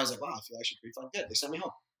 right? And I was like, wow, I feel actually pretty fucking good. They sent me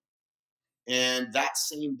home. And that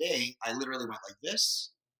same day, I literally went like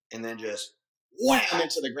this and then just wham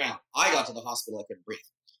into the ground. I got to the hospital. I couldn't breathe.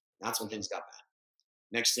 That's when things got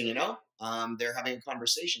bad. Next thing you know, they're having a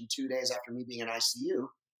conversation 2 days after me being in ICU,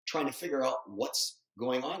 trying to figure out what's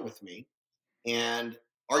going on with me and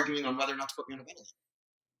arguing on whether or not to put me on a ventilator.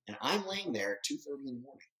 And I'm laying there at 2:30 in the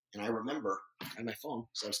morning. And I remember I had my phone,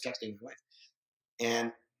 so I was texting my wife.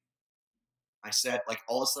 And I said, like,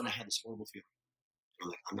 all of a sudden I had this horrible feeling. I'm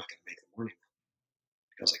like, I'm not going to make the morning.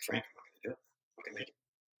 I was like, Frank, I'm not going to do it. I'm not going to make it.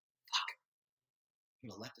 Fuck. I'm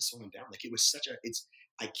going to let this woman down. Like, it was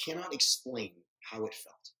I cannot explain how it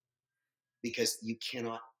felt because you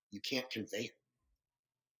can't convey it.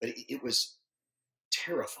 But it was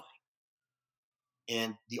terrifying.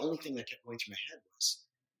 And the only thing that kept going through my head was,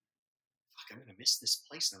 fuck, I'm going to miss this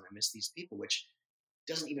place and I'm going to miss these people, which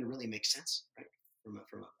doesn't even really make sense, right? From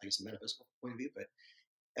a I guess, a metaphysical point of view. But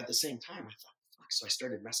at the same time, I thought, fuck. So I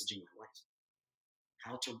started messaging my wife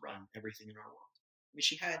how to run everything in our world. I mean,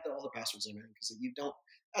 she had all the passwords and everything because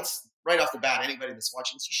that's right off the bat. Anybody that's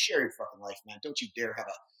watching this, you share your fucking life, man. Don't you dare have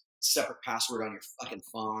a separate password on your fucking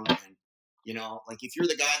phone. And, like, if you're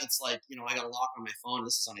the guy that's like, I got a lock on my phone,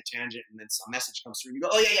 this is on a tangent, and then some message comes through, you go,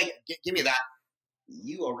 oh, yeah, give me that.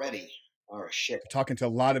 You already are a shit. I'm talking to a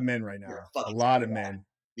lot of men right now. A lot of men.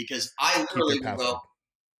 Because I literally will go,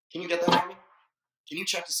 can you get that for me? Can you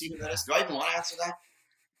check to see who that is? Do I even want to answer that?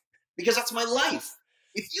 Because that's my life.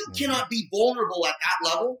 If you cannot be vulnerable at that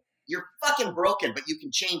level, you're fucking broken, but you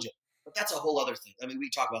can change it. But that's a whole other thing. I mean, we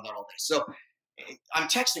talk about that all day. So I'm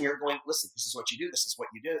texting her going, listen, this is what you do. This is what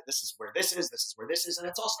you do. This is where this is. This is where this is. And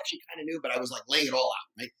it's all stuff she kind of knew, but I was like laying it all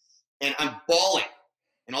out, right? And I'm bawling.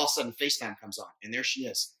 And all of a sudden FaceTime comes on. And there she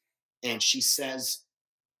is. And she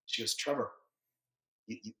goes, Trevor,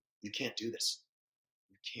 you can't do this.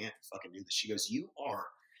 You can't fucking do this. She goes, you are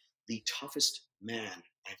the toughest man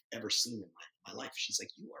I've ever seen in my life. She's like,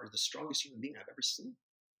 you are the strongest human being I've ever seen.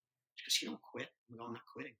 She goes, you don't quit. I'm like, I'm not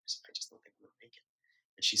quitting. I just don't think I'm going to make it.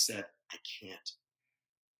 And she said, I can't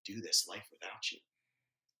do this life without you.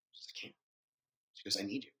 She goes, I can't. She goes, I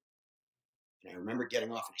need you. And I remember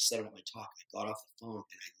getting off and I said it at my talk. I got off the phone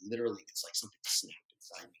and I literally, it's like something snapped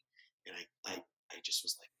inside me. And I just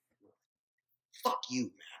was like, fuck you,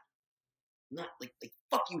 man. Not like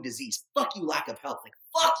fuck you, disease. Fuck you, lack of health. Like,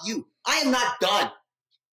 fuck you. I am not done.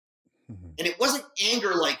 And it wasn't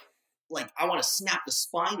anger like I want to snap the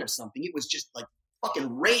spine of something. It was just like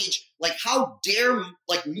fucking rage. Like, how dare,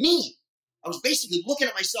 like, me? I was basically looking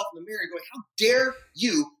at myself in the mirror and going, how dare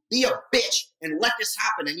you be a bitch and let this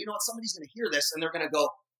happen? And you know what? Somebody's going to hear this and they're going to go,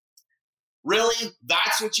 really?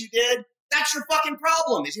 That's what you did? That's your fucking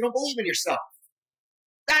problem, is you don't believe in yourself.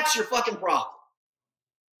 That's your fucking problem.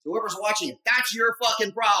 So whoever's watching it, that's your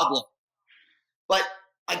fucking problem. But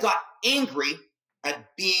I got angry at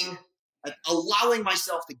allowing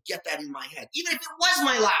myself to get that in my head, even if it was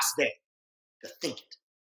my last day, to think it.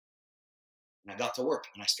 And I got to work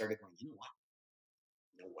and I started going, you know what?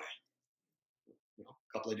 No way.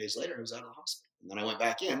 A couple of days later, I was out of the hospital. And then I went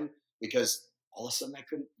back in because all of a sudden I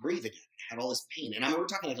couldn't breathe again. I had all this pain. And we're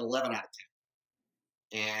talking like 11 out of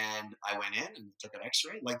 10. And I went in and took an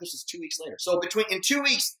x-ray. Like, this is 2 weeks later. So in 2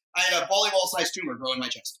 weeks, I had a volleyball-sized tumor grow in my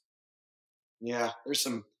chest. Yeah, there's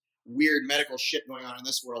some weird medical shit going on in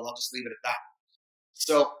this world. I'll just leave it at that.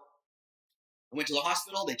 So I went to the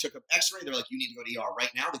hospital. They took an x-ray. They're like, you need to go to ER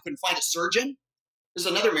right now. They couldn't find a surgeon. This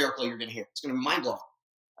is another miracle you're going to hear. It's going to be mind-blowing.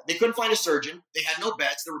 They couldn't find a surgeon. They had no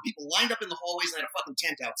beds. There were people lined up in the hallways and they had a fucking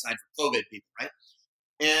tent outside for COVID people, right?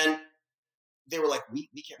 And they were like, we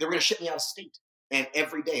can't. They were going to ship me out of state. And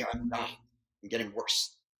every day I'm dying. I'm getting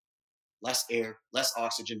worse. Less air, less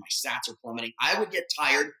oxygen. My sats are plummeting. I would get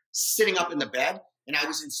tired sitting up in the bed, and I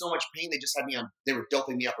was in so much pain, they just had me on, they were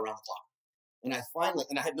doping me up around the clock.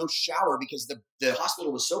 And I had no shower because the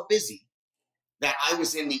hospital was so busy that I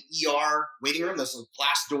was in the ER waiting room. Those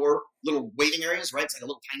glass door little waiting areas, right? It's like a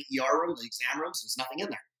little tiny ER room, the exam room, so there's nothing in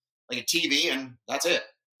there. Like a TV, and that's it.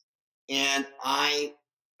 And I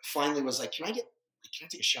finally was like, can I take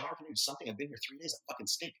a shower? Can I do something? I've been here 3 days. I fucking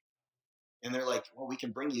stink. And they're like, well, we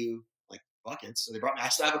can bring you like buckets. So they brought me, I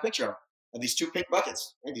still have a picture of these 2 pink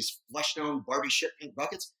buckets, right? These flesh-tone Barbie shit pink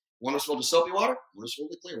buckets. One was filled with soapy water, one was filled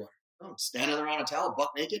with clear water. Oh, standing there on a towel,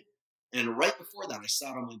 buck naked. And right before that, I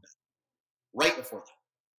sat on my bed. Right before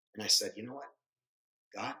that. And I said, you know what?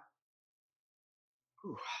 God,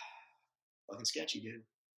 whew, fucking sketchy, dude.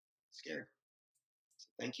 Scared. So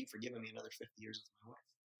thank you for giving me another 50 years with my wife.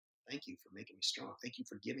 Thank you for making me strong. Thank you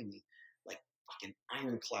for giving me like fucking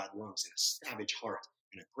ironclad lungs and a savage heart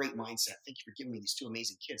and a great mindset. Thank you for giving me these 2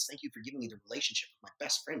 amazing kids. Thank you for giving me the relationship with my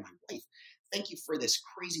best friend, my wife. Thank you for this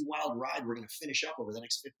crazy wild ride we're going to finish up over the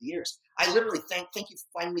next 50 years. I literally thank you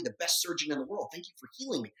for finding me the best surgeon in the world. Thank you for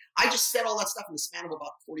healing me. I just said all that stuff in the span of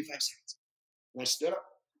about 45 seconds. And I stood up,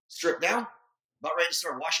 stripped down, about ready to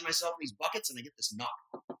start washing myself in these buckets, and I get this knock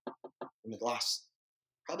in the glass.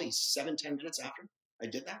 Probably 7-10 minutes after I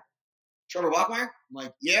did that. Trevor Bachmeyer? I'm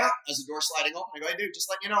like, yeah, as the door sliding open, I go, hey, dude, just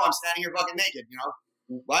let you know I'm standing here fucking naked, you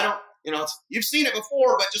know. I don't, you know, you've seen it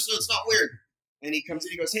before, but just so it's not weird. And he comes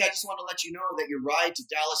in, he goes, hey, I just want to let you know that your ride to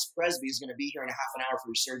Dallas Presby is going to be here in a half an hour for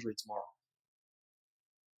your surgery tomorrow.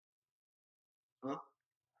 Huh?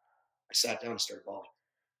 I sat down and started bawling.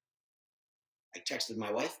 I texted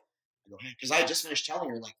my wife. I go, hey, because I had just finished telling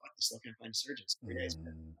her, like, fuck, I still can't find a surgeon. It's 3 days,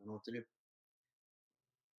 man. I don't know what to do.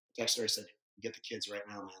 I texted her, I said, get the kids right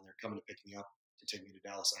now, man. They're coming to pick me up to take me to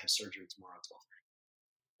Dallas. I have surgery tomorrow at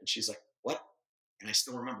 12:30. And she's like, what? And I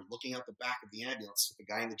still remember looking out the back of the ambulance with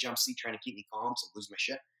the guy in the jump seat trying to keep me calm so I lose my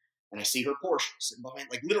shit. And I see her Porsche sitting behind,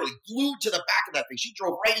 like literally glued to the back of that thing. She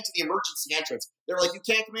drove right into the emergency entrance. They were like, you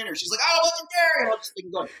can't come in here. She's like, I don't fucking care. And I was just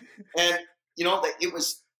thinking, going. And, you know, that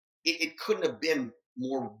it couldn't have been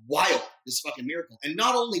more wild, this fucking miracle. And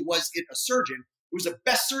not only was it a surgeon, it was the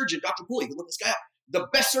best surgeon, Dr. Pooley, you can look this guy up, the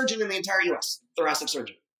best surgeon in the entire U.S., thoracic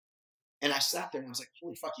surgeon. And I sat there and I was like,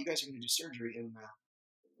 holy fuck, you guys are going to do surgery in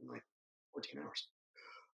like 14 hours.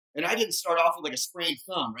 And I didn't start off with like a sprained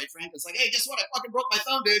thumb, right, Frank? It's like, hey, guess what? I fucking broke my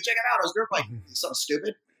thumb, dude. Check it out. I was like, something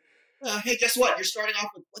stupid. Hey, guess what? You're starting off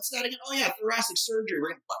with, what's that again? Oh, yeah, thoracic surgery. We're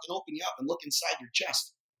going to fucking open you up and look inside your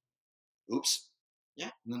chest. Oops. Yeah.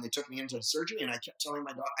 And then they took me into surgery, and I kept telling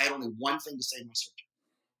my doc, I had only one thing to say to my surgeon.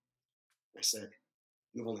 I said,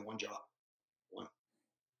 you have only one job. One.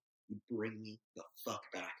 You bring me the fuck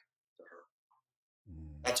back to her.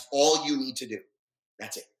 That's all you need to do.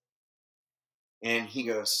 That's it. And he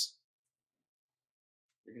goes,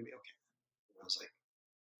 you're going to be okay. And I was like,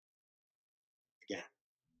 again,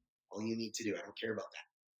 all you need to do, I don't care about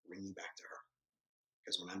that, bring me back to her.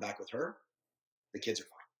 Because when I'm back with her, the kids are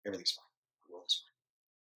fine. Everything's fine. The world is fine.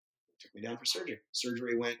 They took me down for surgery.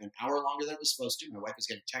 Surgery went an hour longer than it was supposed to. My wife was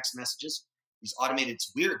getting text messages. These automated,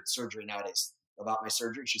 it's weird surgery nowadays about my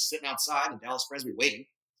surgery. She's sitting outside in Dallas Presby waiting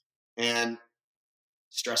and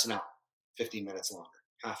stressing out. 15 minutes longer,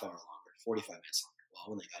 half hour longer, 45 minutes longer.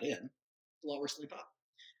 Well, when they got in, it's a lot worse than they thought.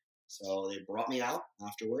 So they brought me out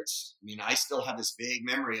afterwards. I mean, I still have this vague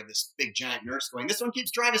memory of this big giant nurse going, this one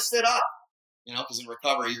keeps trying to sit up. You know, because in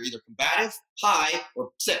recovery, you're either combative, high,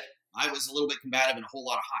 or sick. I was a little bit combative and a whole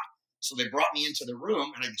lot of high. So they brought me into the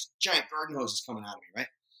room, and I had these giant garden hoses coming out of me, right?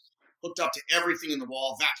 Hooked up to everything in the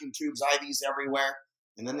wall, vacuum tubes, IVs everywhere.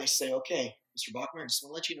 And then they say, okay, Mr. Bachmeyer, I just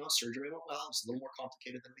want to let you know, surgery went well. It was a little more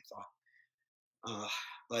complicated than we thought.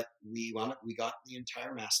 But we got the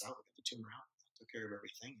entire mass out. We got the tumor out. Took care of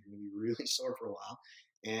everything. You're going to be really sore for a while.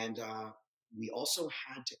 And we also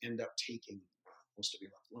had to end up taking most of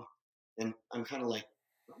your left lung. And I'm kind of like,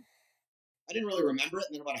 well, I didn't really remember it.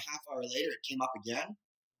 And then about a half hour later, it came up again.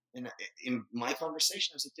 And in my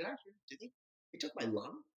conversation, I was like, did he took my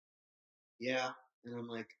lung? Yeah. And I'm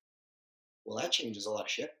like, well, that changes a lot of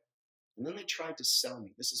shit. And then they tried to sell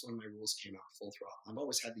me. This is when my rules came out full throttle. I've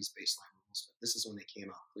always had these baseline rules, but this is when they came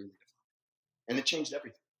out clearly defined. And it changed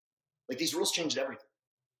everything. Like these rules changed everything.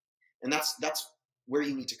 And that's where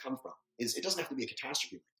you need to come from. Is it doesn't have to be a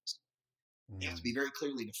catastrophe like this. They have to be very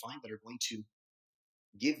clearly defined that are going to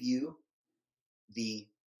give you the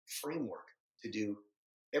framework to do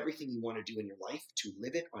everything you want to do in your life, to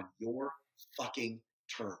live it on your fucking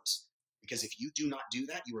terms. Because if you do not do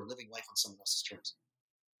that, you are living life on someone else's terms.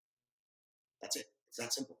 That's it. It's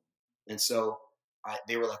that simple. And so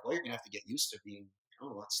they were like, well, you're going to have to get used to being a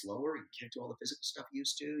lot slower. You can't do all the physical stuff you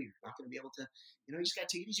used to. You're not going to be able to, you just got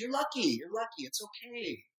to take it easy. You're lucky. It's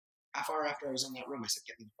okay. Half hour after I was in that room, I said,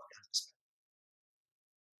 get me the fuck out of this bed.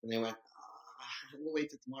 And they went, we'll wait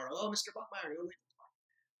till tomorrow. Oh, Mr. Bachmeyer, we'll wait till tomorrow.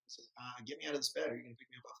 I said, get me out of this bed or you're going to pick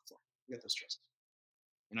me up off the floor. You got those dresses.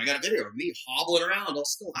 And I got a video of me hobbling around, all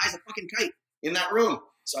still high as a fucking kite in that room.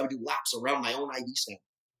 So I would do laps around my own IV stand.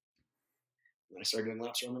 And then I started doing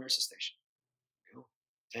laps around the nurse's station.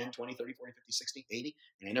 10, 20, 30, 40, 50, 60, 80.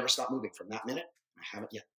 And I never stopped moving from that minute. I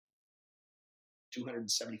haven't yet.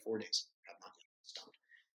 274 days. I have not yet stopped.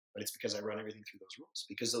 But it's because I run everything through those rules.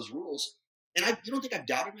 Because those rules, and you don't think I've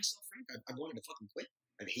doubted myself, Frank? I've wanted to fucking quit.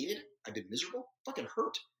 I've hated it. I've been miserable. Fucking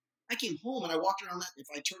hurt. I came home and I walked around that. If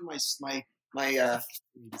I turned if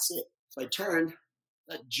I turned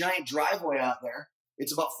that giant driveway out there,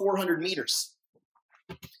 it's about 400 meters.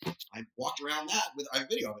 I walked around that I have a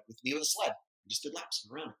video of it with me with a sled. I just did laps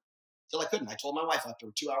around it until I couldn't. I told my wife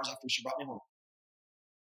after 2 hours after she brought me home,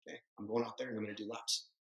 okay, I'm going out there and I'm going to do laps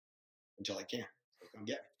until I can. So come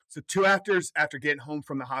get me. So 2 hours after getting home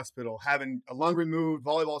from the hospital, having a lung removed,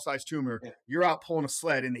 volleyball-sized tumor, you're out pulling a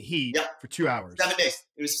sled in the heat for 2 hours. 7 days.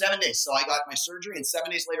 It was 7 days. So I got my surgery, and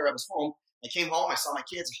 7 days later I was home. I came home. I saw my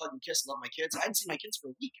kids. I hugged and kissed. Loved my kids. I hadn't seen my kids for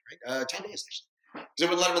a week, right? 10 days, actually. Because they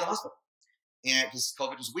wouldn't let them in the hospital. And because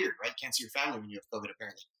COVID was weird, right? You can't see your family when you have COVID,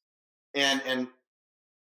 apparently. And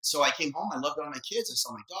so I came home. I loved on my kids. I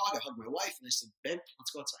saw my dog. I hugged my wife. And I said, babe,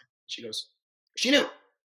 let's go outside. She goes, she knew.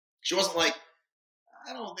 She wasn't like,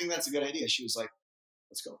 I don't think that's a good idea. She was like,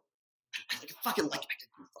 let's go. I did fucking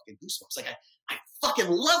goosebumps. Like, I fucking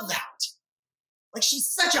love that. Like, she's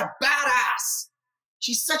such a badass.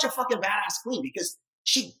 She's such a fucking badass queen because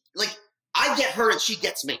I get her and she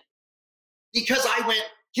gets me. Because I went,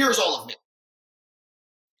 here's all of me.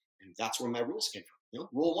 And that's where my rules came from.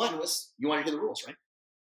 Rule 1 was, you want to hear the rules, right?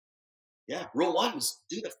 Yeah, rule 1 was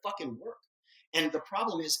do the fucking work. And the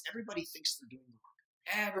problem is everybody thinks they're doing the work.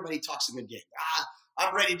 Everybody talks a good game.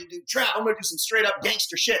 I'm ready to do trap. I'm going to do some straight up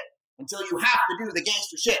gangster shit until you have to do the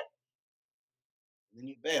gangster shit. And then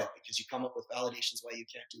you bail because you come up with validations why you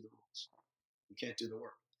can't do the rules. You can't do the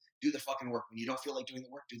work. Do the fucking work. When you don't feel like doing the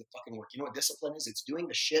work, do the fucking work. You know what discipline is? It's doing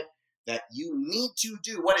the shit that you need to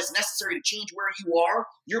do, what is necessary to change where you are,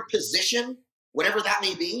 your position, whatever that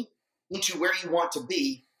may be, into where you want to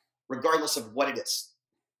be, regardless of what it is.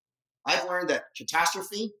 I've learned that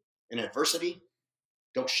catastrophe and adversity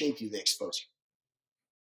don't shape you, they expose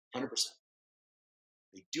you. 100%.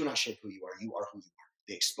 They do not shape who you are. You are who you are.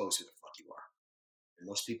 They expose who the fuck you are. And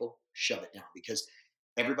most people shove it down because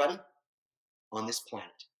everybody on this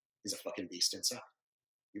planet is a fucking beast inside.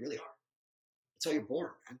 You really are. That's how you're born,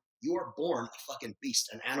 man. You are born a fucking beast,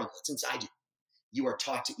 an animal. It's inside you. You are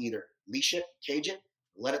taught to either leash it, cage it,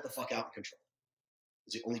 or let it the fuck out and control it.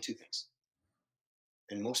 Those are the only two things.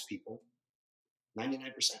 And most people,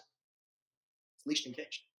 99%, it's leashed and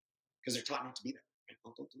caged because they're taught not to be there. Right?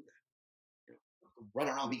 Don't do that. Don't run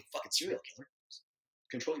around being a fucking serial killer. Just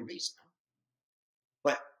control your beast now.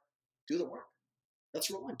 But do the work. That's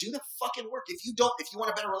rule 1. Do the fucking work. If you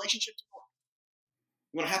want a better relationship, do the work.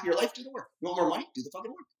 You want a happier life, do the work. You want more money, do the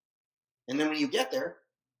fucking work. And then when you get there,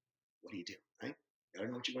 what do you do, right? You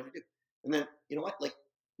gotta know what you want to do. And then, you know what? Like,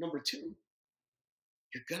 number 2,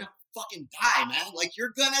 you're gonna fucking die, man. Like,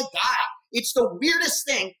 you're gonna die. It's the weirdest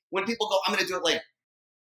thing when people go, I'm gonna do it later.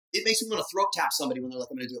 It makes me want to throat tap somebody when they're like,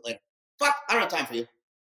 I'm gonna do it later. Fuck, I don't have time for you.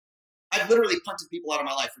 I've literally punted people out of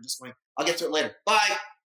my life for just going, I'll get to it later. Bye.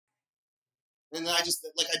 And then I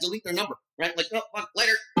delete their number, right? Like, no, fuck,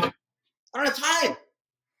 later. I don't have time.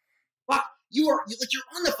 Fuck, you're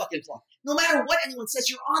on the fucking clock. No matter what anyone says,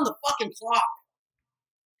 you're on the fucking clock.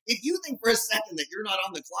 If you think for a second that you're not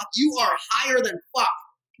on the clock, you are higher than fuck.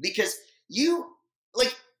 Because you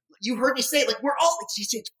heard me say it, like, we're all,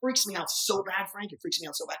 it freaks me out so bad, Frank. It freaks me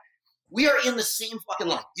out so bad. We are in the same fucking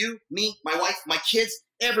line. You, me, my wife, my kids,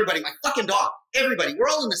 everybody, my fucking dog, everybody. We're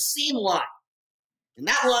all in the same line. And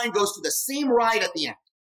that line goes to the same ride at the end.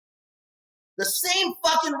 The same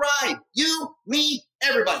fucking ride. You, me,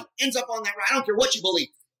 everybody ends up on that ride. I don't care what you believe.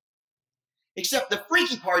 Except the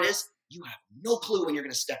freaky part is you have no clue when you're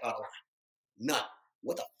going to step out of line. None.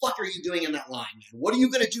 What the fuck are you doing in that line, man? What are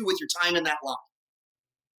you going to do with your time in that line?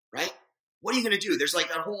 Right? What are you going to do? There's like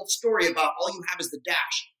that whole story about all you have is the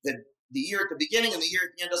dash. The year at the beginning and the year at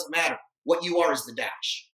the end doesn't matter. What you are is the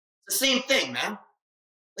dash. It's the same thing, man.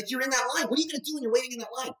 Like, you're in that line. What are you going to do when you're waiting in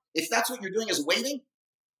that line? If that's what you're doing is waiting,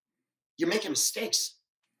 you're making mistakes.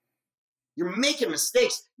 You're making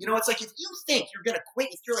mistakes. You know, it's like if you think you're going to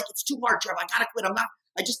quit, if you're like, it's too hard, Trevor, I got to quit. I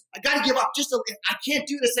got to give up. I can't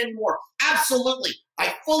do this anymore. Absolutely.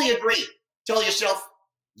 I fully agree. Tell yourself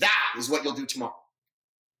that is what you'll do tomorrow.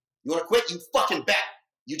 You want to quit? You fucking bet.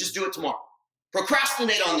 You just do it tomorrow.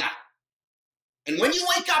 Procrastinate on that. And when you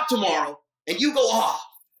wake up tomorrow and you go, oh,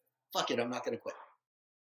 fuck it, I'm not going to quit.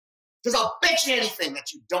 Because I'll bet you anything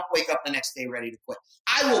that you don't wake up the next day ready to quit.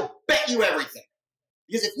 I will bet you everything.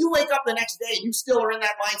 Because if you wake up the next day and you still are in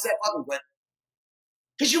that mindset, fucking quit.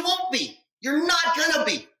 Because you won't be. You're not going to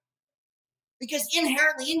be. Because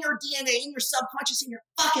inherently in your DNA, in your subconscious, in your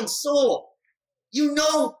fucking soul, you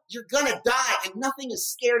know you're gonna die, and nothing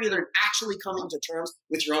is scarier than actually coming to terms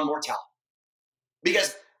with your own mortality.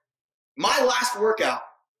 Because my last workout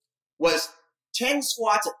was 10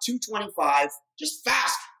 squats at 225, just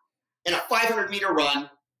fast, and a 500-meter run,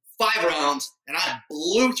 5 rounds, and I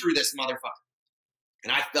blew through this motherfucker.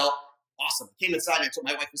 And I felt awesome. I came inside and I told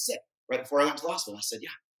my wife was sick right before I went to the hospital. I said, yeah.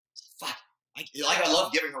 I said, fuck. I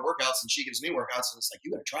love giving her workouts, and she gives me workouts, and it's like,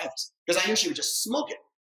 you gotta try this. Because I knew she would just smoke it.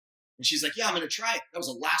 And she's like, yeah, I'm gonna try it. That was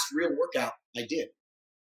the last real workout I did.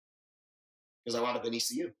 Because I wound up in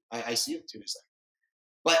ECU. ICU 2 days later.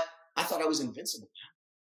 But I thought I was invincible,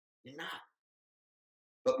 man. You're not.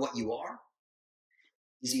 But what you are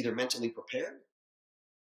is either mentally prepared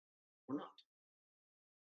or not.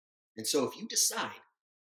 And so if you decide,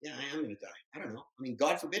 yeah, I am going to die. I don't know. I mean,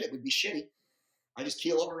 God forbid it would be shitty. I just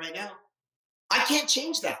keel over right now. I can't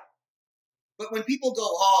change that. But when people go,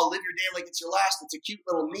 oh, live your day like it's your last, it's a cute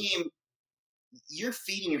little meme, you're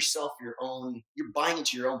feeding yourself you're buying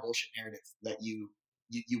into your own bullshit narrative that you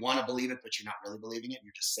want to believe it, but you're not really believing it.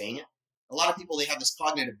 You're just saying it. A lot of people, they have this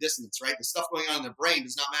cognitive dissonance, right? The stuff going on in their brain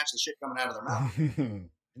does not match the shit coming out of their mouth.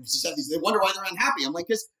 They wonder why they're unhappy. I'm like,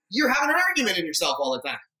 because you're having an argument in yourself all the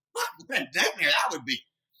time. What a nightmare that would be.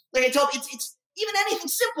 Like I told you, it's even anything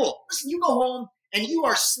simple. Listen, you go home and you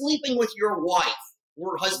are sleeping with your wife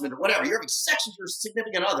or husband or whatever. You're having sex with your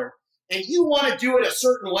significant other, and you want to do it a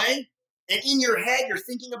certain way, and in your head you're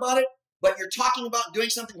thinking about it, but you're talking about doing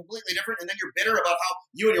something completely different, and then you're bitter about how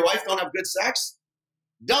you and your wife don't have good sex.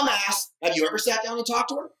 Dumbass, have you ever sat down and talked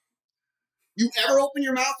to her? You ever open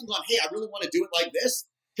your mouth and gone, hey, I really want to do it like this?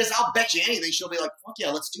 Because I'll bet you anything she'll be like, fuck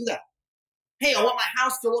yeah, let's do that. Hey, I want my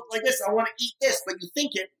house to look like this. I want to eat this. But you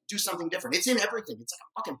think it, do something different. It's in everything. It's like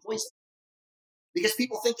a fucking poison. Because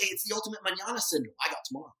people think it's the ultimate manana syndrome. I got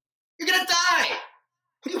tomorrow. You're going to die.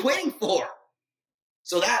 What are you waiting for?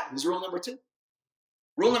 So that is rule number 2.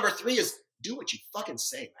 Rule number 3 is do what you fucking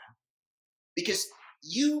say, man. Because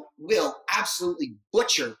you will absolutely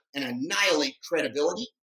butcher and annihilate credibility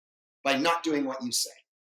by not doing what you say.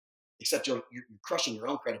 Except you're crushing your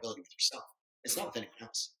own credibility with yourself. It's not with anyone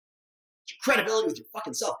else. It's your credibility with your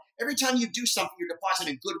fucking self. Every time you do something, you're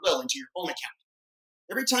depositing goodwill into your own account.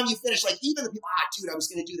 Every time you finish, like even the people, dude, I was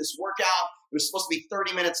going to do this workout. It was supposed to be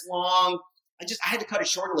 30 minutes long. I had to cut it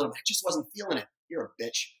short a little bit. I just wasn't feeling it. You're a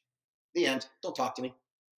bitch. The end. Don't talk to me.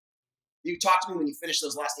 You talk to me when you finish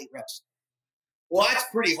those last 8 reps. Well, that's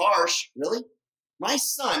pretty harsh. Really? My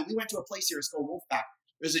son, we went to a place here. It's called Wolfpack.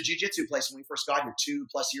 It was a jiu-jitsu place when we first got here 2+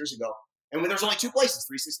 years ago. And there's only 2 places,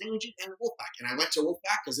 316 and Wolfpack. And I went to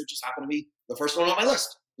Wolfpack because it just happened to be the first one on my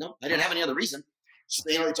list. No, I didn't have any other reason. So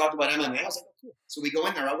they talked about MMA. I was like, oh, cool. So we go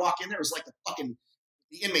in there. I walk in there. It was like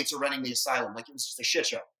the inmates are running the asylum. Like it was just a shit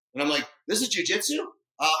show. And I'm like, this is jiu-jitsu?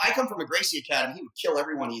 I come from a Gracie Academy. He would kill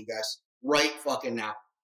every one of you guys right fucking now.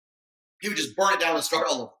 He would just burn it down and start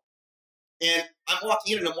all over. And I'm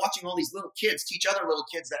walking in and I'm watching all these little kids teach other little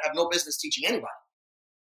kids that have no business teaching anybody.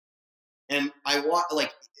 And I walk,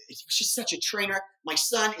 like, it was just such a trainer. My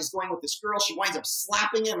son is going with this girl. She winds up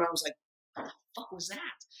slapping him. And I was like, what the fuck was that?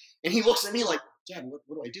 And he looks at me like, Dad, what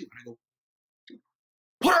do I do? And I go, dude,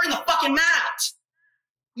 put her in the fucking mat.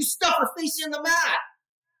 You stuff her face in the mat.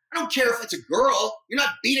 I don't care if it's a girl. You're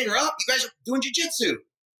not beating her up. You guys are doing jiu-jitsu.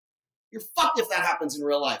 You're fucked if that happens in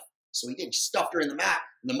real life. So he did. He stuffed her in the mat.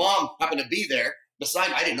 And the mom happened to be there.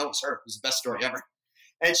 Beside, I didn't know it was her. It was the best story ever.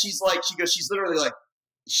 And she's literally like,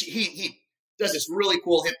 he does this really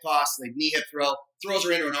cool hip toss, like knee hip throw, throws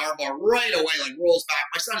her into an arm bar right away, like rolls back.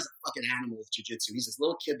 My son is a fucking animal with jiu-jitsu. He's this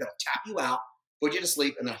little kid that'll tap you out, put you to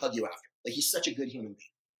sleep, and then hug you after. Like, he's such a good human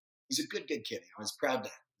being. He's a good kid. I was proud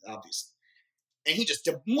dad, obviously. And he just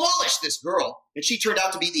demolished this girl, and she turned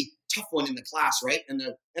out to be the tough one in the class, right? And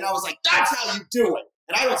I was like, that's how you do it.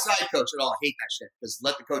 And I don't side coach at all. I hate that shit, because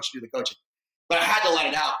let the coach do the coaching. But I had to let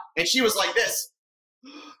it out. And she was like this.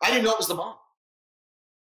 I didn't know it was the mom.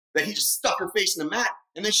 That he just stuck her face in the mat.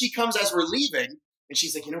 And then she comes as we're leaving, and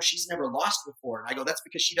she's like, she's never lost before. And I go, that's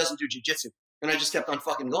because she doesn't do jiu-jitsu. And I just kept on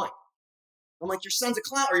fucking going. I'm like, your son's a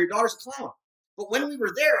clown, or your daughter's a clown. But when we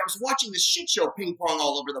were there, I was watching this shit show ping pong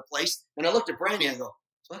all over the place. And I looked at Brandy and I go,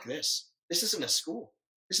 fuck this. This isn't a school.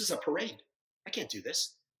 This is a parade. I can't do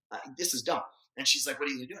this. This is dumb. And she's like, what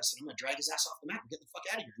are you going to do? I said, I'm going to drag his ass off the mat and get the fuck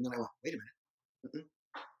out of here. And then I went, wait a minute.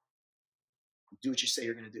 Do what you say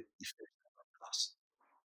you're going to do. You finish that class.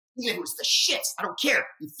 Even if it was the shits, I don't care.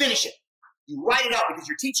 You finish it. You write it out, because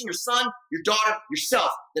you're teaching your son, your daughter,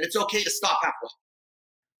 yourself that it's okay to stop halfway.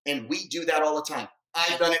 And we do that all the time.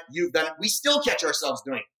 I've done it. You've done it. We still catch ourselves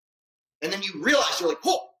doing it. And then you realize, you're like,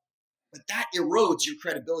 oh, but that erodes your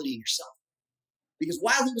credibility in yourself. Because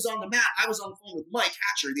while he was on the mat, I was on the phone with Mike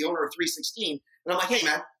Hatcher, the owner of 316. And I'm like, hey,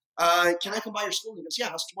 man, can I come by your school? And he goes, yeah,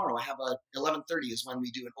 that's tomorrow. I have 11:30 is when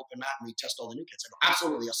we do an open mat and we test all the new kids. I go,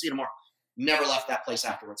 absolutely. I'll see you tomorrow. Never left that place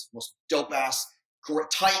afterwards. Most dope ass,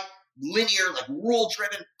 tight, linear, like rule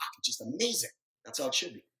driven. Just amazing. That's how it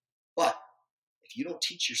should be. But if you don't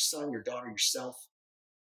teach your son, your daughter, yourself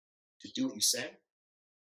to do what you say,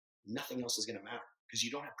 nothing else is going to matter because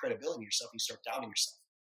you don't have credibility in yourself. You start doubting yourself.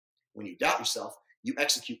 When you doubt yourself, you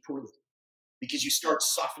execute poorly because you start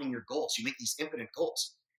softening your goals. You make these impotent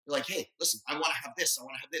goals. You're like, hey, listen, I want to have this. I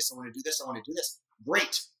want to have this. I want to do this. I want to do this.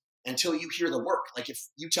 Great. Until you hear the work. Like if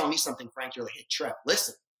you tell me something, Frank, you're like, hey, Trev,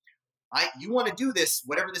 listen, you want to do this,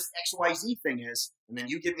 whatever this XYZ thing is. And then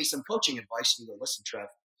you give me some coaching advice. And you go, listen, Trev,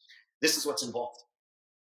 this is what's involved.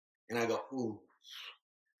 And I go, ooh.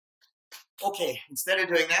 Okay, instead of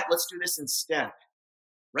doing that, let's do this instead.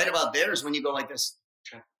 Right about there is when you go like this.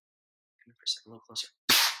 Trev, come here for a second, a little closer.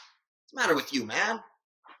 What's the matter with you, man?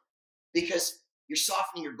 Because you're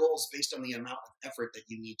softening your goals based on the amount of effort that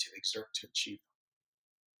you need to exert to achieve them.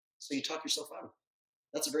 So you talk yourself out of it.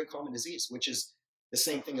 That's a very common disease, which is the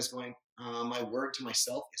same thing as going, my word to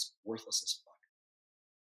myself is worthless as fuck.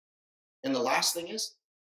 And the last thing is,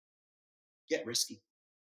 get risky.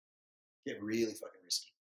 Get really fucking risky.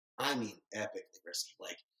 I mean, epically risky.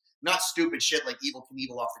 Like, not stupid shit like Evel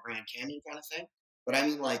Knievel off the Grand Canyon kind of thing, but I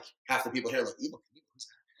mean, like, half the people here are like, Evel Knievel, who's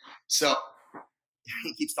that? So,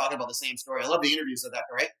 he keeps talking about the same story. I love the interviews of that,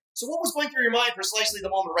 right? So what was going through your mind precisely the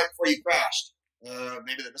moment right before you crashed?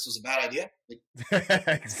 Maybe that this was a bad idea.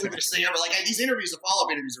 Like, stupid to say ever. Like, these interviews, the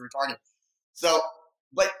follow-up interviews are retarded. So,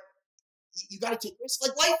 but you got to take risks.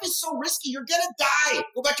 Like, life is so risky. You're going to die.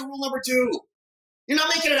 Go back to rule number 2. You're not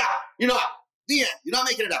making it out. You're not. The end. You're not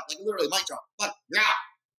making it out. Like, literally, mic drop. But, yeah.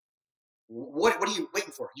 What are you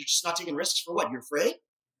waiting for? You're just not taking risks for what? You're afraid?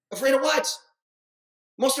 Afraid of what?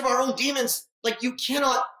 Most of our own demons, like, you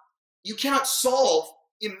cannot solve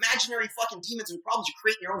imaginary fucking demons and problems you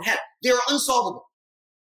create in your own head. They are unsolvable.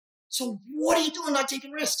 So what are you doing not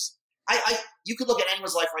taking risks? You could look at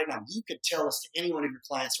anyone's life right now. You could tell this to any one of your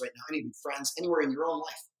clients right now, any of your friends, anywhere in your own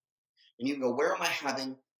life. And you can go, where am I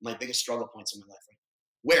having my biggest struggle points in my life right now?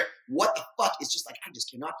 Where? What the fuck? It's just like, I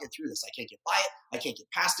just cannot get through this. I can't get by it. I can't get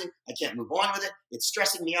past it. I can't move on with it. It's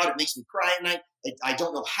stressing me out. It makes me cry at night. I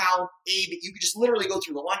don't know how. But you could just literally go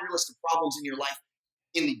through the laundry list of problems in your life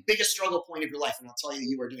in the biggest struggle point of your life. And I'll tell you,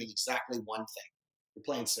 you are doing exactly one thing. You're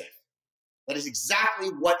playing safe. That is exactly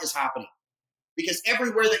what is happening. Because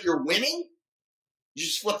everywhere that you're winning, you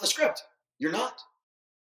just flip the script. You're not.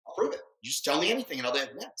 I'll prove it. You just tell me anything and I'll be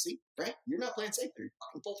like, yeah, see, Frank, you're not playing safe there. You're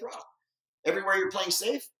fucking full throttle. Everywhere you're playing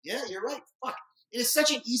safe, yeah, you're right. Fuck. It is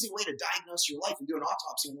such an easy way to diagnose your life and do an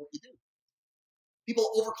autopsy on what you do. People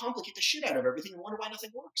overcomplicate the shit out of everything and wonder why nothing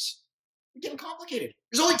works. You're getting complicated.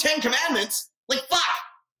 There's only 10 commandments. Like, fuck.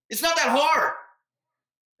 It's not that hard.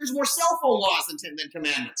 There's more cell phone laws than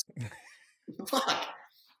commandments. Fuck.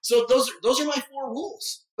 So those are my 4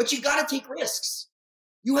 rules. But you got to take risks.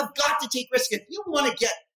 You have got to take risks. If you want to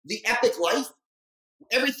get the epic life,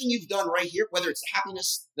 everything you've done right here, whether it's the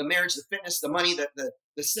happiness, the marriage, the fitness, the money,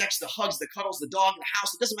 the sex, the hugs, the cuddles, the dog, the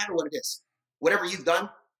house, it doesn't matter what it is. Whatever you've done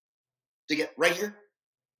to get right here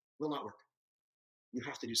will not work. You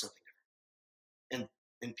have to do something different.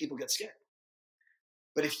 And people get scared.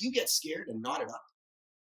 But if you get scared and knot it up,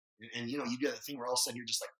 and you do that thing where all of a sudden you're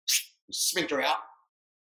just like, sphincter out,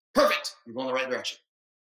 perfect, you're going the right direction.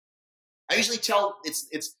 I usually tell, it's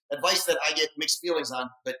advice that I get mixed feelings on,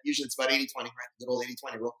 but usually it's about 80-20, right? The good old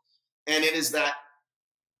 80-20 rule. And it is that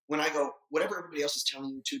when I go, whatever everybody else is telling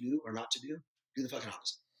you to do or not to do the fucking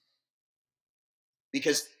opposite.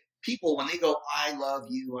 Because people, when they go, I love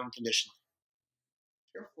you unconditionally,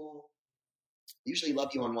 careful, they usually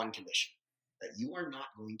love you on one condition, that you are not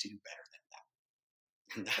going to do better than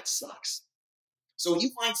that. And that sucks. So when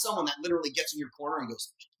you find someone that literally gets in your corner and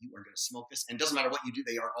goes, you are going to smoke this, and it doesn't matter what you do,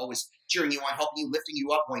 they are always cheering you on, helping you, lifting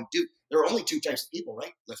you up, going, dude, there are only 2 types of people,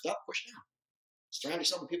 right? Lift up, push down. Surround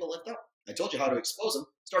yourself with people lift up. I told you how to expose them.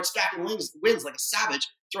 Start stacking wins like a savage,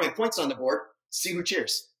 throwing points on the board, see who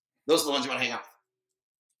cheers. Those are the ones you want to hang out with.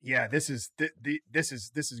 Yeah, this is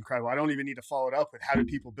incredible. I don't even need to follow it up with how do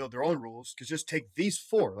people build their own rules, because just take these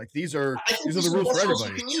 4. Like these are the rules for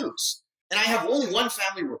everybody. You can use. And I have only one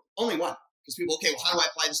family rule, only one. Because people, okay, well, how do I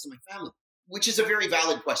apply this to my family? Which is a very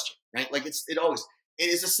valid question, right? Like it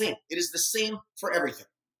is the same. It is the same for everything.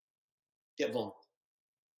 Get vulnerable.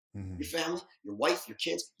 Mm-hmm. Your family, your wife, your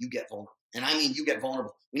kids, you get vulnerable. And I mean, you get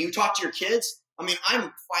vulnerable. When you talk to your kids, I mean,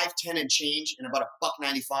 I'm 5'10" and change and about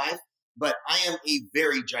 $1.95, but I am a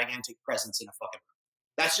very gigantic presence in a fucking room.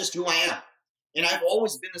 That's just who I am. And I've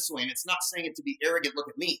always been this way. And it's not saying it to be arrogant. Look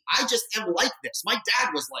at me. I just am like this. My dad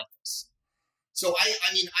was like this. So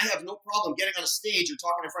I mean, I have no problem getting on a stage or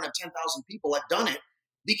talking in front of 10,000 people. I've done it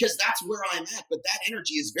because that's where I'm at. But that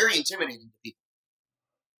energy is very intimidating to people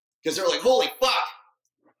because they're like, holy fuck.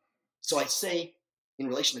 So I say, in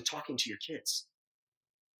relation to talking to your kids,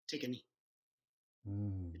 take a knee.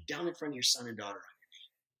 Down in front of your son and daughter on your knee.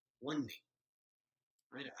 One knee.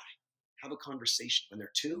 Eye to eye. Have a conversation. When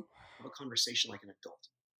they're 2, have a conversation like an adult.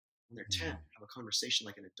 When they're 10, have a conversation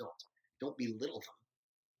like an adult. Don't belittle them.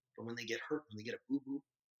 But when they get hurt, when they get a boo-boo,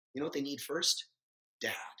 you know what they need first?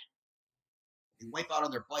 Dad. They wipe out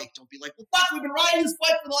on their bike. Don't be like, well, fuck, we've been riding this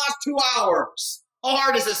bike for the last 2 hours. How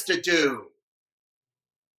hard is this to do?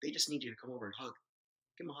 They just need you to come over and hug.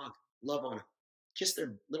 Give them a hug. Love on them. Kiss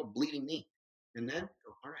their little bleeding knee. And then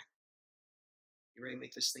go, all right. You ready to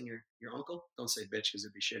make this thing your uncle? Don't say bitch because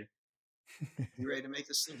it'd be shitty. You ready to make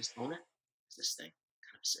this thing? Just own it. It's this thing.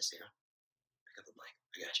 Kind of sissy, huh? Pick up the bike.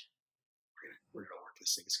 I got you. We're gonna work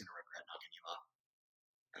this thing. It's gonna regret knocking you off.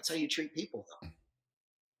 That's how you treat people, though.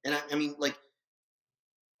 And I mean, like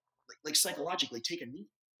psychologically, take a knee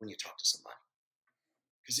when you talk to somebody,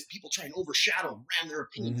 because people try and overshadow and ram their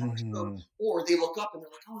opinion down your throat, or they look up and they're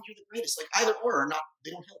like, "Oh, you're the greatest." Like either or are not.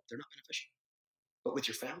 They don't help. They're not beneficial. But with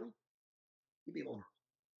your family, you be vulnerable.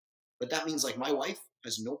 But that means like my wife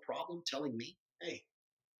has no problem telling me, "Hey,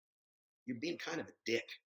 you're being kind of a dick."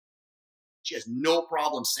 She has no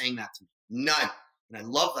problem saying that to me. None. And I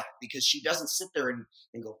love that because she doesn't sit there and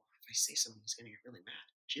go, if I say something, he's going to get really mad.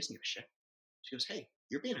 She doesn't give a shit. She goes, hey,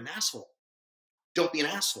 you're being an asshole. Don't be an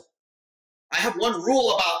asshole. I have one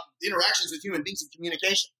rule about interactions with human beings and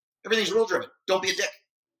communication. Everything's rule driven. Don't be a dick.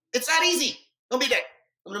 It's that easy. Don't be a dick.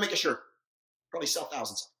 I'm going to make a shirt. Probably sell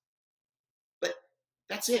thousands of them. But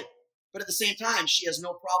that's it. But at the same time, she has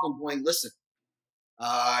no problem going, listen,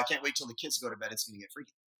 I can't wait till the kids go to bed. It's going to get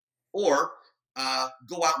freaky. Or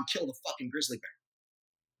go out and kill the fucking grizzly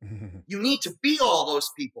bear. You need to be all those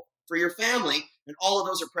people for your family, and all of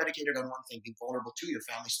those are predicated on one thing, being vulnerable to your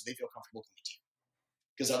family so they feel comfortable coming to you.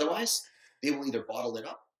 Because otherwise, they will either bottle it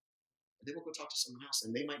up, or they will go talk to someone else,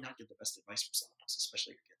 and they might not get the best advice from someone else,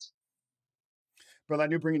 especially your kids. Brother, I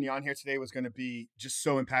knew bringing you on here today was going to be just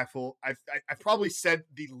so impactful. I've probably said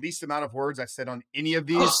the least amount of words I've said on any of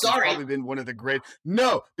these. Oh, sorry. It's probably been one of the great.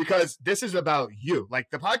 No, because this is about you. Like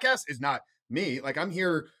the podcast is not me. Like I'm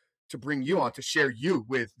here to bring you on to share you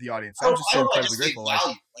with the audience. I'm just so incredibly grateful. Like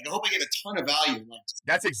I hope I gave a ton of value.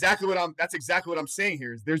 That's exactly what I'm saying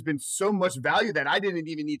here. Is there's been so much value that I didn't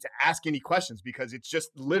even need to ask any questions because it's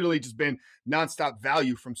just literally just been nonstop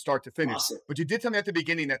value from start to finish. Awesome. But you did tell me at the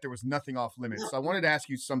beginning that there was nothing off limits. Yeah. So I wanted to ask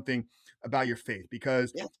you something about your faith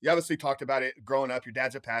because you obviously talked about it growing up. Your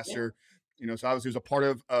dad's a pastor. Yeah. You know, so obviously it was a part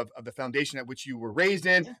of the foundation at which you were raised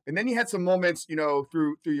in. Yeah. And then you had some moments, you know,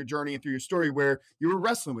 through your journey and through your story where you were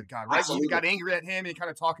wrestling with God, right? Absolutely. You got angry at him and kind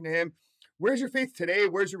of talking to him. Where's your faith today?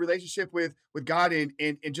 Where's your relationship with God?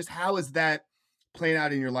 And just how is that playing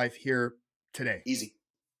out in your life here today? Easy.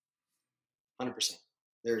 100%.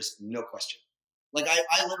 There's no question. Like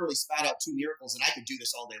I literally spat out 2 miracles and I could do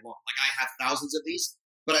this all day long. Like I have thousands of these,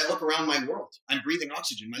 but I look around my world. I'm breathing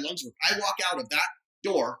oxygen. My lungs work. I walk out of that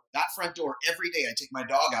front door every day. I take my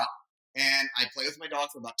dog out and I play with my dog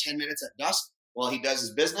for about 10 minutes at dusk while he does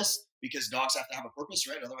his business because dogs have to have a purpose,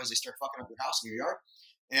 right? Otherwise they start fucking up your house and your yard.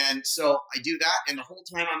 And so I do that. And the whole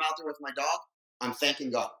time I'm out there with my dog, I'm thanking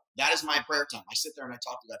God. That is my prayer time. I sit there and I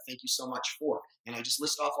talk to God. Thank you so much for, and I just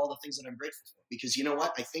list off all the things that I'm grateful for because you know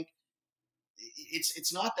what? I think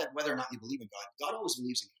it's not that whether or not you believe in God. God always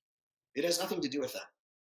believes in you. It has nothing to do with that.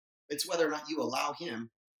 It's whether or not you allow him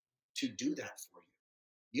to do that for you.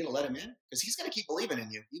 You gonna let him in? Because he's gonna keep believing in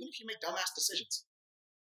you, even if you make dumbass decisions.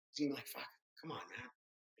 He's gonna be like, fuck, come on, man.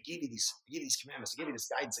 I gave you these commandments. I gave you this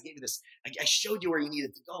guidance. I gave you this. I showed you where you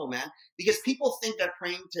needed to go, man. Because people think that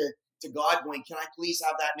praying to God going, can I please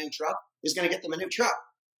have that new truck, is gonna get them a new truck.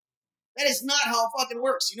 That is not how it fucking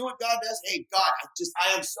works. You know what God does? Hey, God,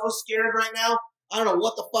 I am so scared right now. I don't know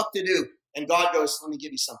what the fuck to do. And God goes, let me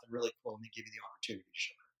give you something really cool. Let me give you the opportunity to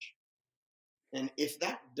show courage. And if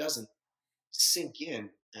that doesn't sink in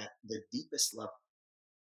at the deepest level,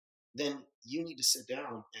 then you need to sit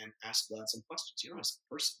down and ask God some questions. You don't ask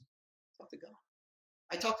a person. Talk to God.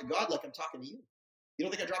 I talk to God like I'm talking to you. You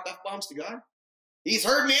don't think I drop F-bombs to God? He's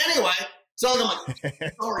heard me anyway. So I'm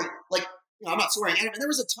like, sorry. Like, you know, I'm not swearing at him. And there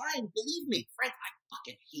was a time, believe me, Frank, I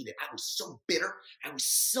fucking hated it. I was so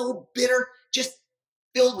bitter. Just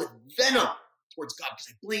filled with venom towards God because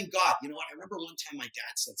I blamed God. You know what? I remember one time my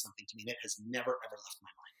dad said something to me that has never, ever left my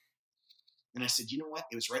mind. And I said, you know what?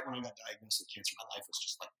 It was right when I got diagnosed with cancer. My life was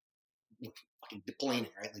just like fucking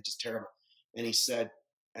deplaning, right? Like just terrible. And he said,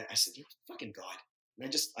 I said, you're fucking God.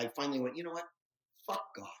 And I finally went, you know what?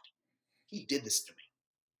 Fuck God. He did this to me.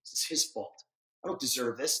 This is his fault. I don't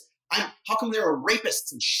deserve this. How come there are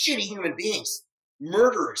rapists and shitty human beings?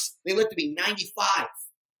 Murderers. They live to be 95.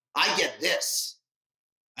 I get this.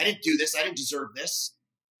 I didn't do this. I didn't deserve this.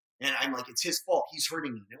 And I'm like, it's his fault. He's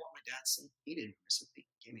hurting me. You know what my dad said? He didn't miss it. He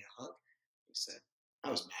gave me a hug. He said, I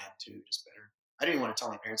was mad too, just better. I didn't want to tell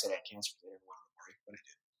my parents that I had cancer because they didn't want to worry, but I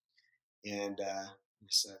did. And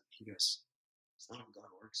he goes, it's not how God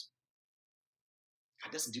works.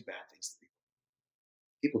 God doesn't do bad things to people.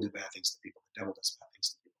 People do bad things to people. The devil does bad things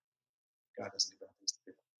to people. God doesn't do bad things to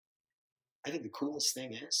people. I think the coolest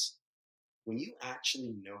thing is when you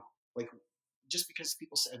actually know, like, just because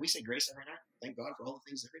people say, we say grace every night, thank God for all the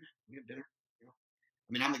things every night. We have dinner, you know. I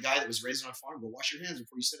mean, I'm the guy that was raised on a farm. Go wash your hands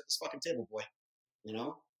before you sit at this fucking table, boy. You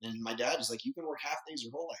know? And my dad is like, you can work half days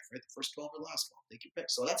your whole life, right? The first 12 or the last 12. Take your pick.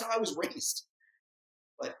 So that's how I was raised.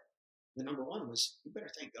 But the number one was, you better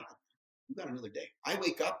thank God. You got another day. I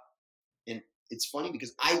wake up, and it's funny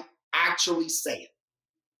because I actually say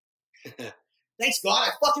it. Thanks God,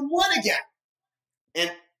 I fucking won again.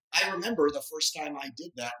 And I remember the first time I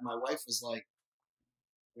did that, my wife was like,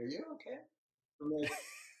 are you okay? I'm like,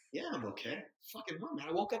 yeah, I'm okay. Fucking won, man.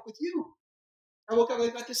 I woke up with you. I woke up, I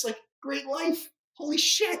got this like great life. Holy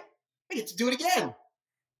shit. I get to do it again.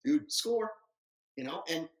 Dude, score. You know,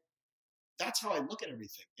 and that's how I look at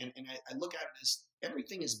everything. And I look at it as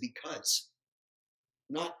everything is because,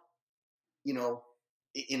 not, you know,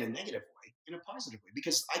 in a negative way, in a positive way.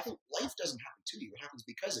 Because I think life doesn't happen to you. It happens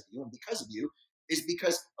because of you. And because of you is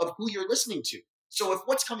because of who you're listening to. So if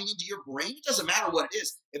what's coming into your brain, it doesn't matter what it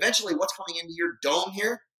is. Eventually what's coming into your dome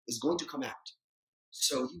here is going to come out.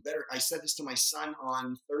 So you better, I said this to my son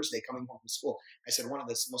on Thursday coming home from school. I said, one of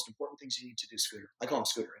the most important things you need to do, Scooter. I call him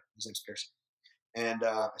Scooter. His name's Pearson. And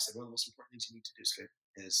I said, one of the most important things you need to do, Scooter,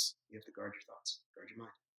 is you have to guard your thoughts, guard your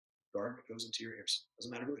mind. Guard what goes into your ears.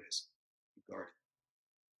 Doesn't matter who it is. You guard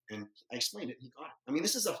it. And I explained it, and he got it. I mean,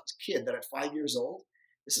 this is a kid that at 5 years old,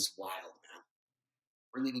 this is wild, man.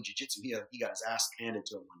 We're leaving jiu-jitsu. He got his ass handed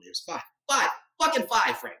to him one day. He was fucking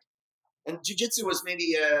five, Frank. And jiu-jitsu was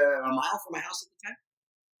maybe a mile from my house at the time.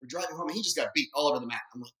 We're driving home, and he just got beat all over the mat.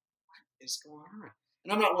 I'm like, what is going on?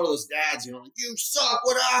 And I'm not one of those dads, you know, like, you suck,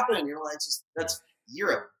 what happened? You know,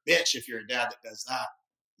 you're a bitch if you're a dad that does that.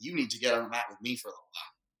 You need to get on the mat with me for a little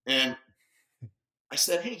while. And I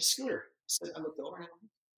said, hey, Scooter. I looked over and I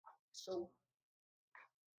went, so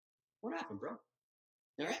what happened, bro?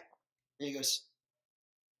 All right? And he goes,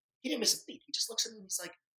 he didn't miss a beat. He just looks at me and he's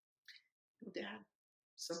like, oh, Dad,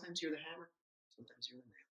 sometimes you're the hammer, sometimes you're the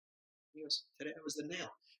nail. He goes, today I was the nail.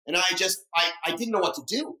 And I didn't know what to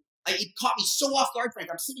do. It caught me so off guard, Frank.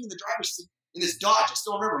 I'm sitting in the driver's seat in this Dodge. I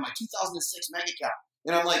still remember my 2006 Mega Cab.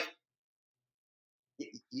 And I'm like,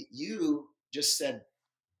 you just said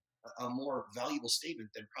a more valuable statement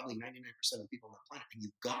than probably 99% of the people on the planet. And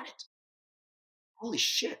you got it. Holy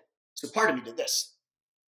shit. So part of me did this.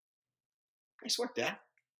 Nice work, Dad.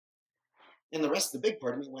 And the rest of the big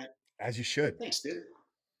part of me went, as you should. Thanks, dude.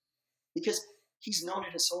 Because he's known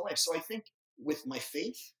it his whole life. So I think with my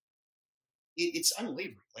faith, it's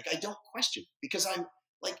unwavering. Like, I don't question, because I'm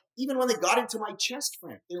like, even when they got into my chest,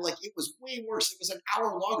 Frank, they're like, it was way worse. It was an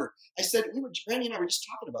hour longer. I said, Randy and I were just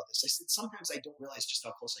talking about this. I said, sometimes I don't realize just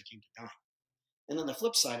how close I came to dying. And then the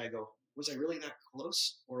flip side, I go, was I really that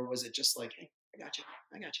close? Or was it just like, hey, I got you,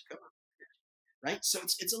 come on. Right? So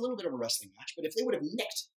it's a little bit of a wrestling match. But if they would have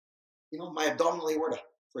nicked, you know, my abdominal aorta,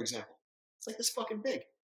 for example, it's like this fucking big.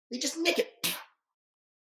 They just nick it.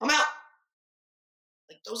 I'm out.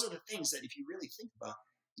 Like, those are the things that if you really think about,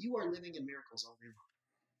 you are living in miracles all day long.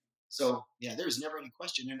 So, yeah, there's never any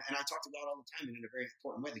question. And I talk to God all the time, and in a very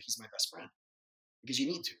important way, that he's my best friend. Because you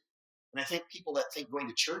need to. And I think people that think going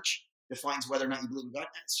to church defines whether or not you believe in God,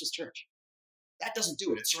 that's just church. That doesn't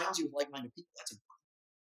do it. It surrounds you with like-minded people. That's important.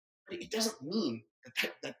 But it doesn't mean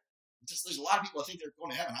that just, there's a lot of people that think they're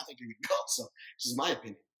going to heaven. I think you're going to go. So this is my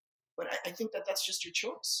opinion. But I think that that's just your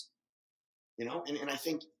choice. You know, and I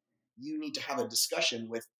think you need to have a discussion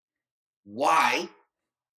with why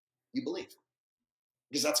you believe,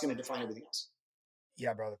 because that's going to define everything else.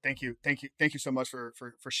 Yeah, brother. Thank you so much for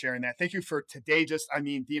sharing that. Thank you for today.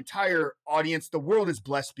 The entire audience, the world is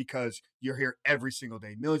blessed because you're here every single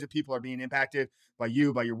day. Millions of people are being impacted by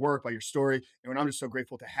you, by your work, by your story. And I'm just so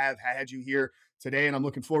grateful to have had you here today. And I'm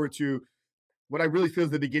looking forward to what I really feel is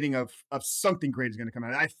the beginning of something great is going to come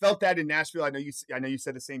out. And I felt that in Nashville. I know you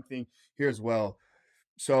said the same thing here as well.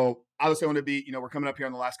 So obviously I want to be, we're coming up here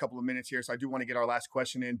on the last couple of minutes here. So I do want to get our last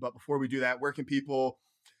question in, but before we do that, where can people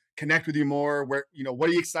connect with you more? Where, what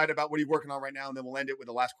are you excited about? What are you working on right now? And then we'll end it with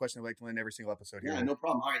the last question I like to end every single episode here. Yeah, no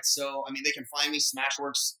problem. All right. So, they can find me,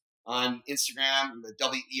 SmashweRx, on Instagram, the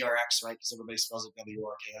WERX, right? Because everybody spells it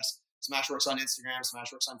WORKS. SmashweRx on Instagram,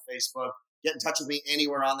 SmashweRx on Facebook. Get in touch with me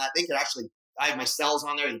anywhere on that. They could actually, I have my cells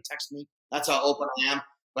on there. You text me. That's how open I am.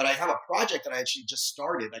 But I have a project that I actually just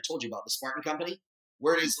started. I told you about the Spartan Company,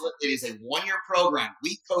 where it is a 1-year program.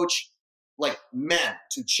 We coach men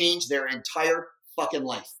to change their entire fucking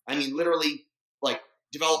life. Literally,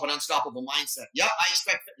 develop an unstoppable mindset. Yeah, I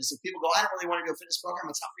expect fitness. If people go, I don't really want to do a fitness program,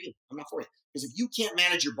 it's not for you. I'm not for you. Because if you can't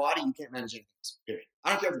manage your body, you can't manage anything else, period. I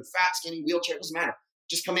don't care if you're fat, skinny, wheelchair, it doesn't matter.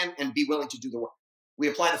 Just come in and be willing to do the work. We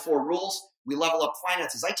apply the 4 rules. We level up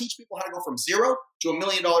finances. I teach people how to go from zero to $1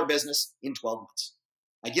 million business in 12 months.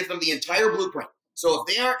 I give them the entire blueprint. So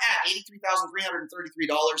if they are at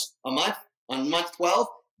 $83,333 a month on month 12,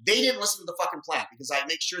 they didn't listen to the fucking plan, because I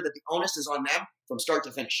make sure that the onus is on them from start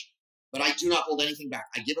to finish. But I do not hold anything back.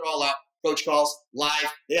 I give it all out. Coach calls,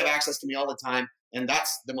 live. They have access to me all the time. And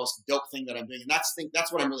that's the most dope thing that I'm doing. And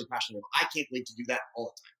that's what I'm really passionate about. I can't wait to do that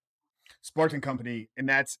all the time. Spartan Company. And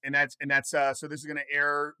that's so this is going to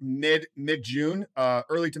air mid-June,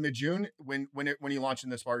 early to mid-June when you launch in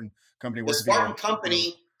the Spartan Company. The Spartan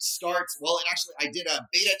Company starts, I did a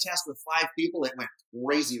beta test with 5 people. It went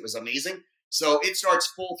crazy. It was amazing. So it starts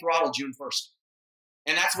full throttle June 1st.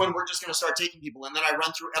 And that's when we're just going to start taking people. And then I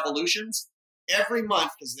run through evolutions every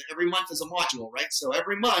month, because every month is a module, right? So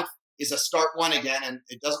every month is a start one again. And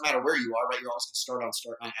it doesn't matter where you are, right? You're always going to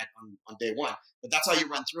start on day one. But that's how you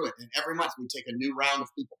run through it. And every month we take a new round of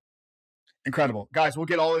people. Incredible. Guys, we'll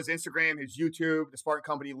get all his Instagram, his YouTube, the Spartan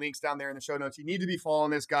Company links down there in the show notes. You need to be following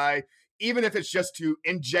this guy, even if it's just to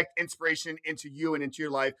inject inspiration into you and into your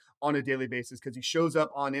life on a daily basis, because he shows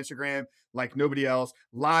up on Instagram like nobody else,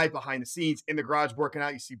 live behind the scenes in the garage working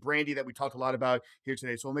out. You see Brandy that we talked a lot about here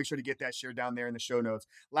today. So we'll make sure to get that shared down there in the show notes.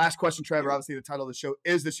 Last question, Trevor. Obviously, the title of the show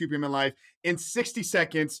is The Superhuman Life. In 60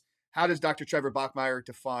 seconds, how does Dr. Trevor Bachmeyer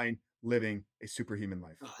define living a superhuman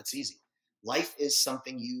life? Oh, it's easy. Life is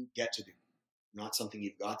something you get to do, not something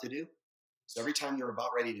you've got to do. So every time you're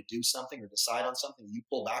about ready to do something or decide on something, you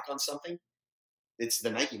pull back on something, it's the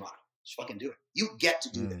Nike motto. Just fucking do it. You get to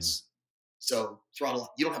do this. So throttle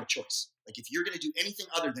up. You don't have a choice. If you're going to do anything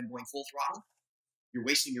other than going full throttle, you're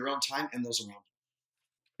wasting your own time and those around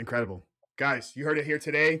you. Incredible. Guys, you heard it here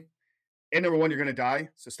today. And number 1, you're going to die.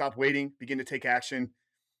 So stop waiting. Begin to take action.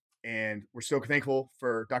 And we're so thankful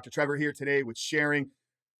for Dr. Trevor here today with sharing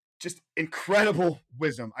just incredible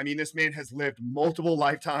wisdom. This man has lived multiple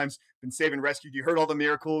lifetimes, been saved and rescued. You heard all the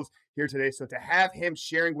miracles here today. So to have him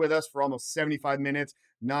sharing with us for almost 75 minutes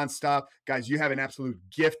nonstop, guys, you have an absolute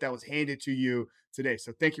gift that was handed to you today.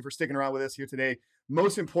 So thank you for sticking around with us here today.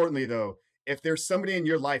 Most importantly, though, if there's somebody in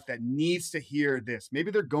your life that needs to hear this,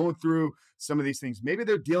 maybe they're going through some of these things, maybe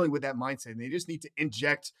they're dealing with that mindset and they just need to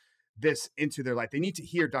inject this into their life. They need to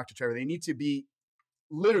hear Dr. Trevor. They need to be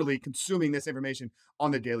literally consuming this information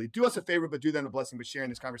on the daily. Do us a favor, but do them a blessing by sharing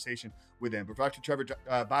this conversation with them. But Dr. Trevor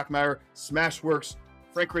Bachmeyer, SmashweRx,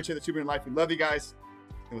 Frank Richard, The Superhuman Life. We love you guys,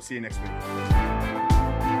 and we'll see you next week.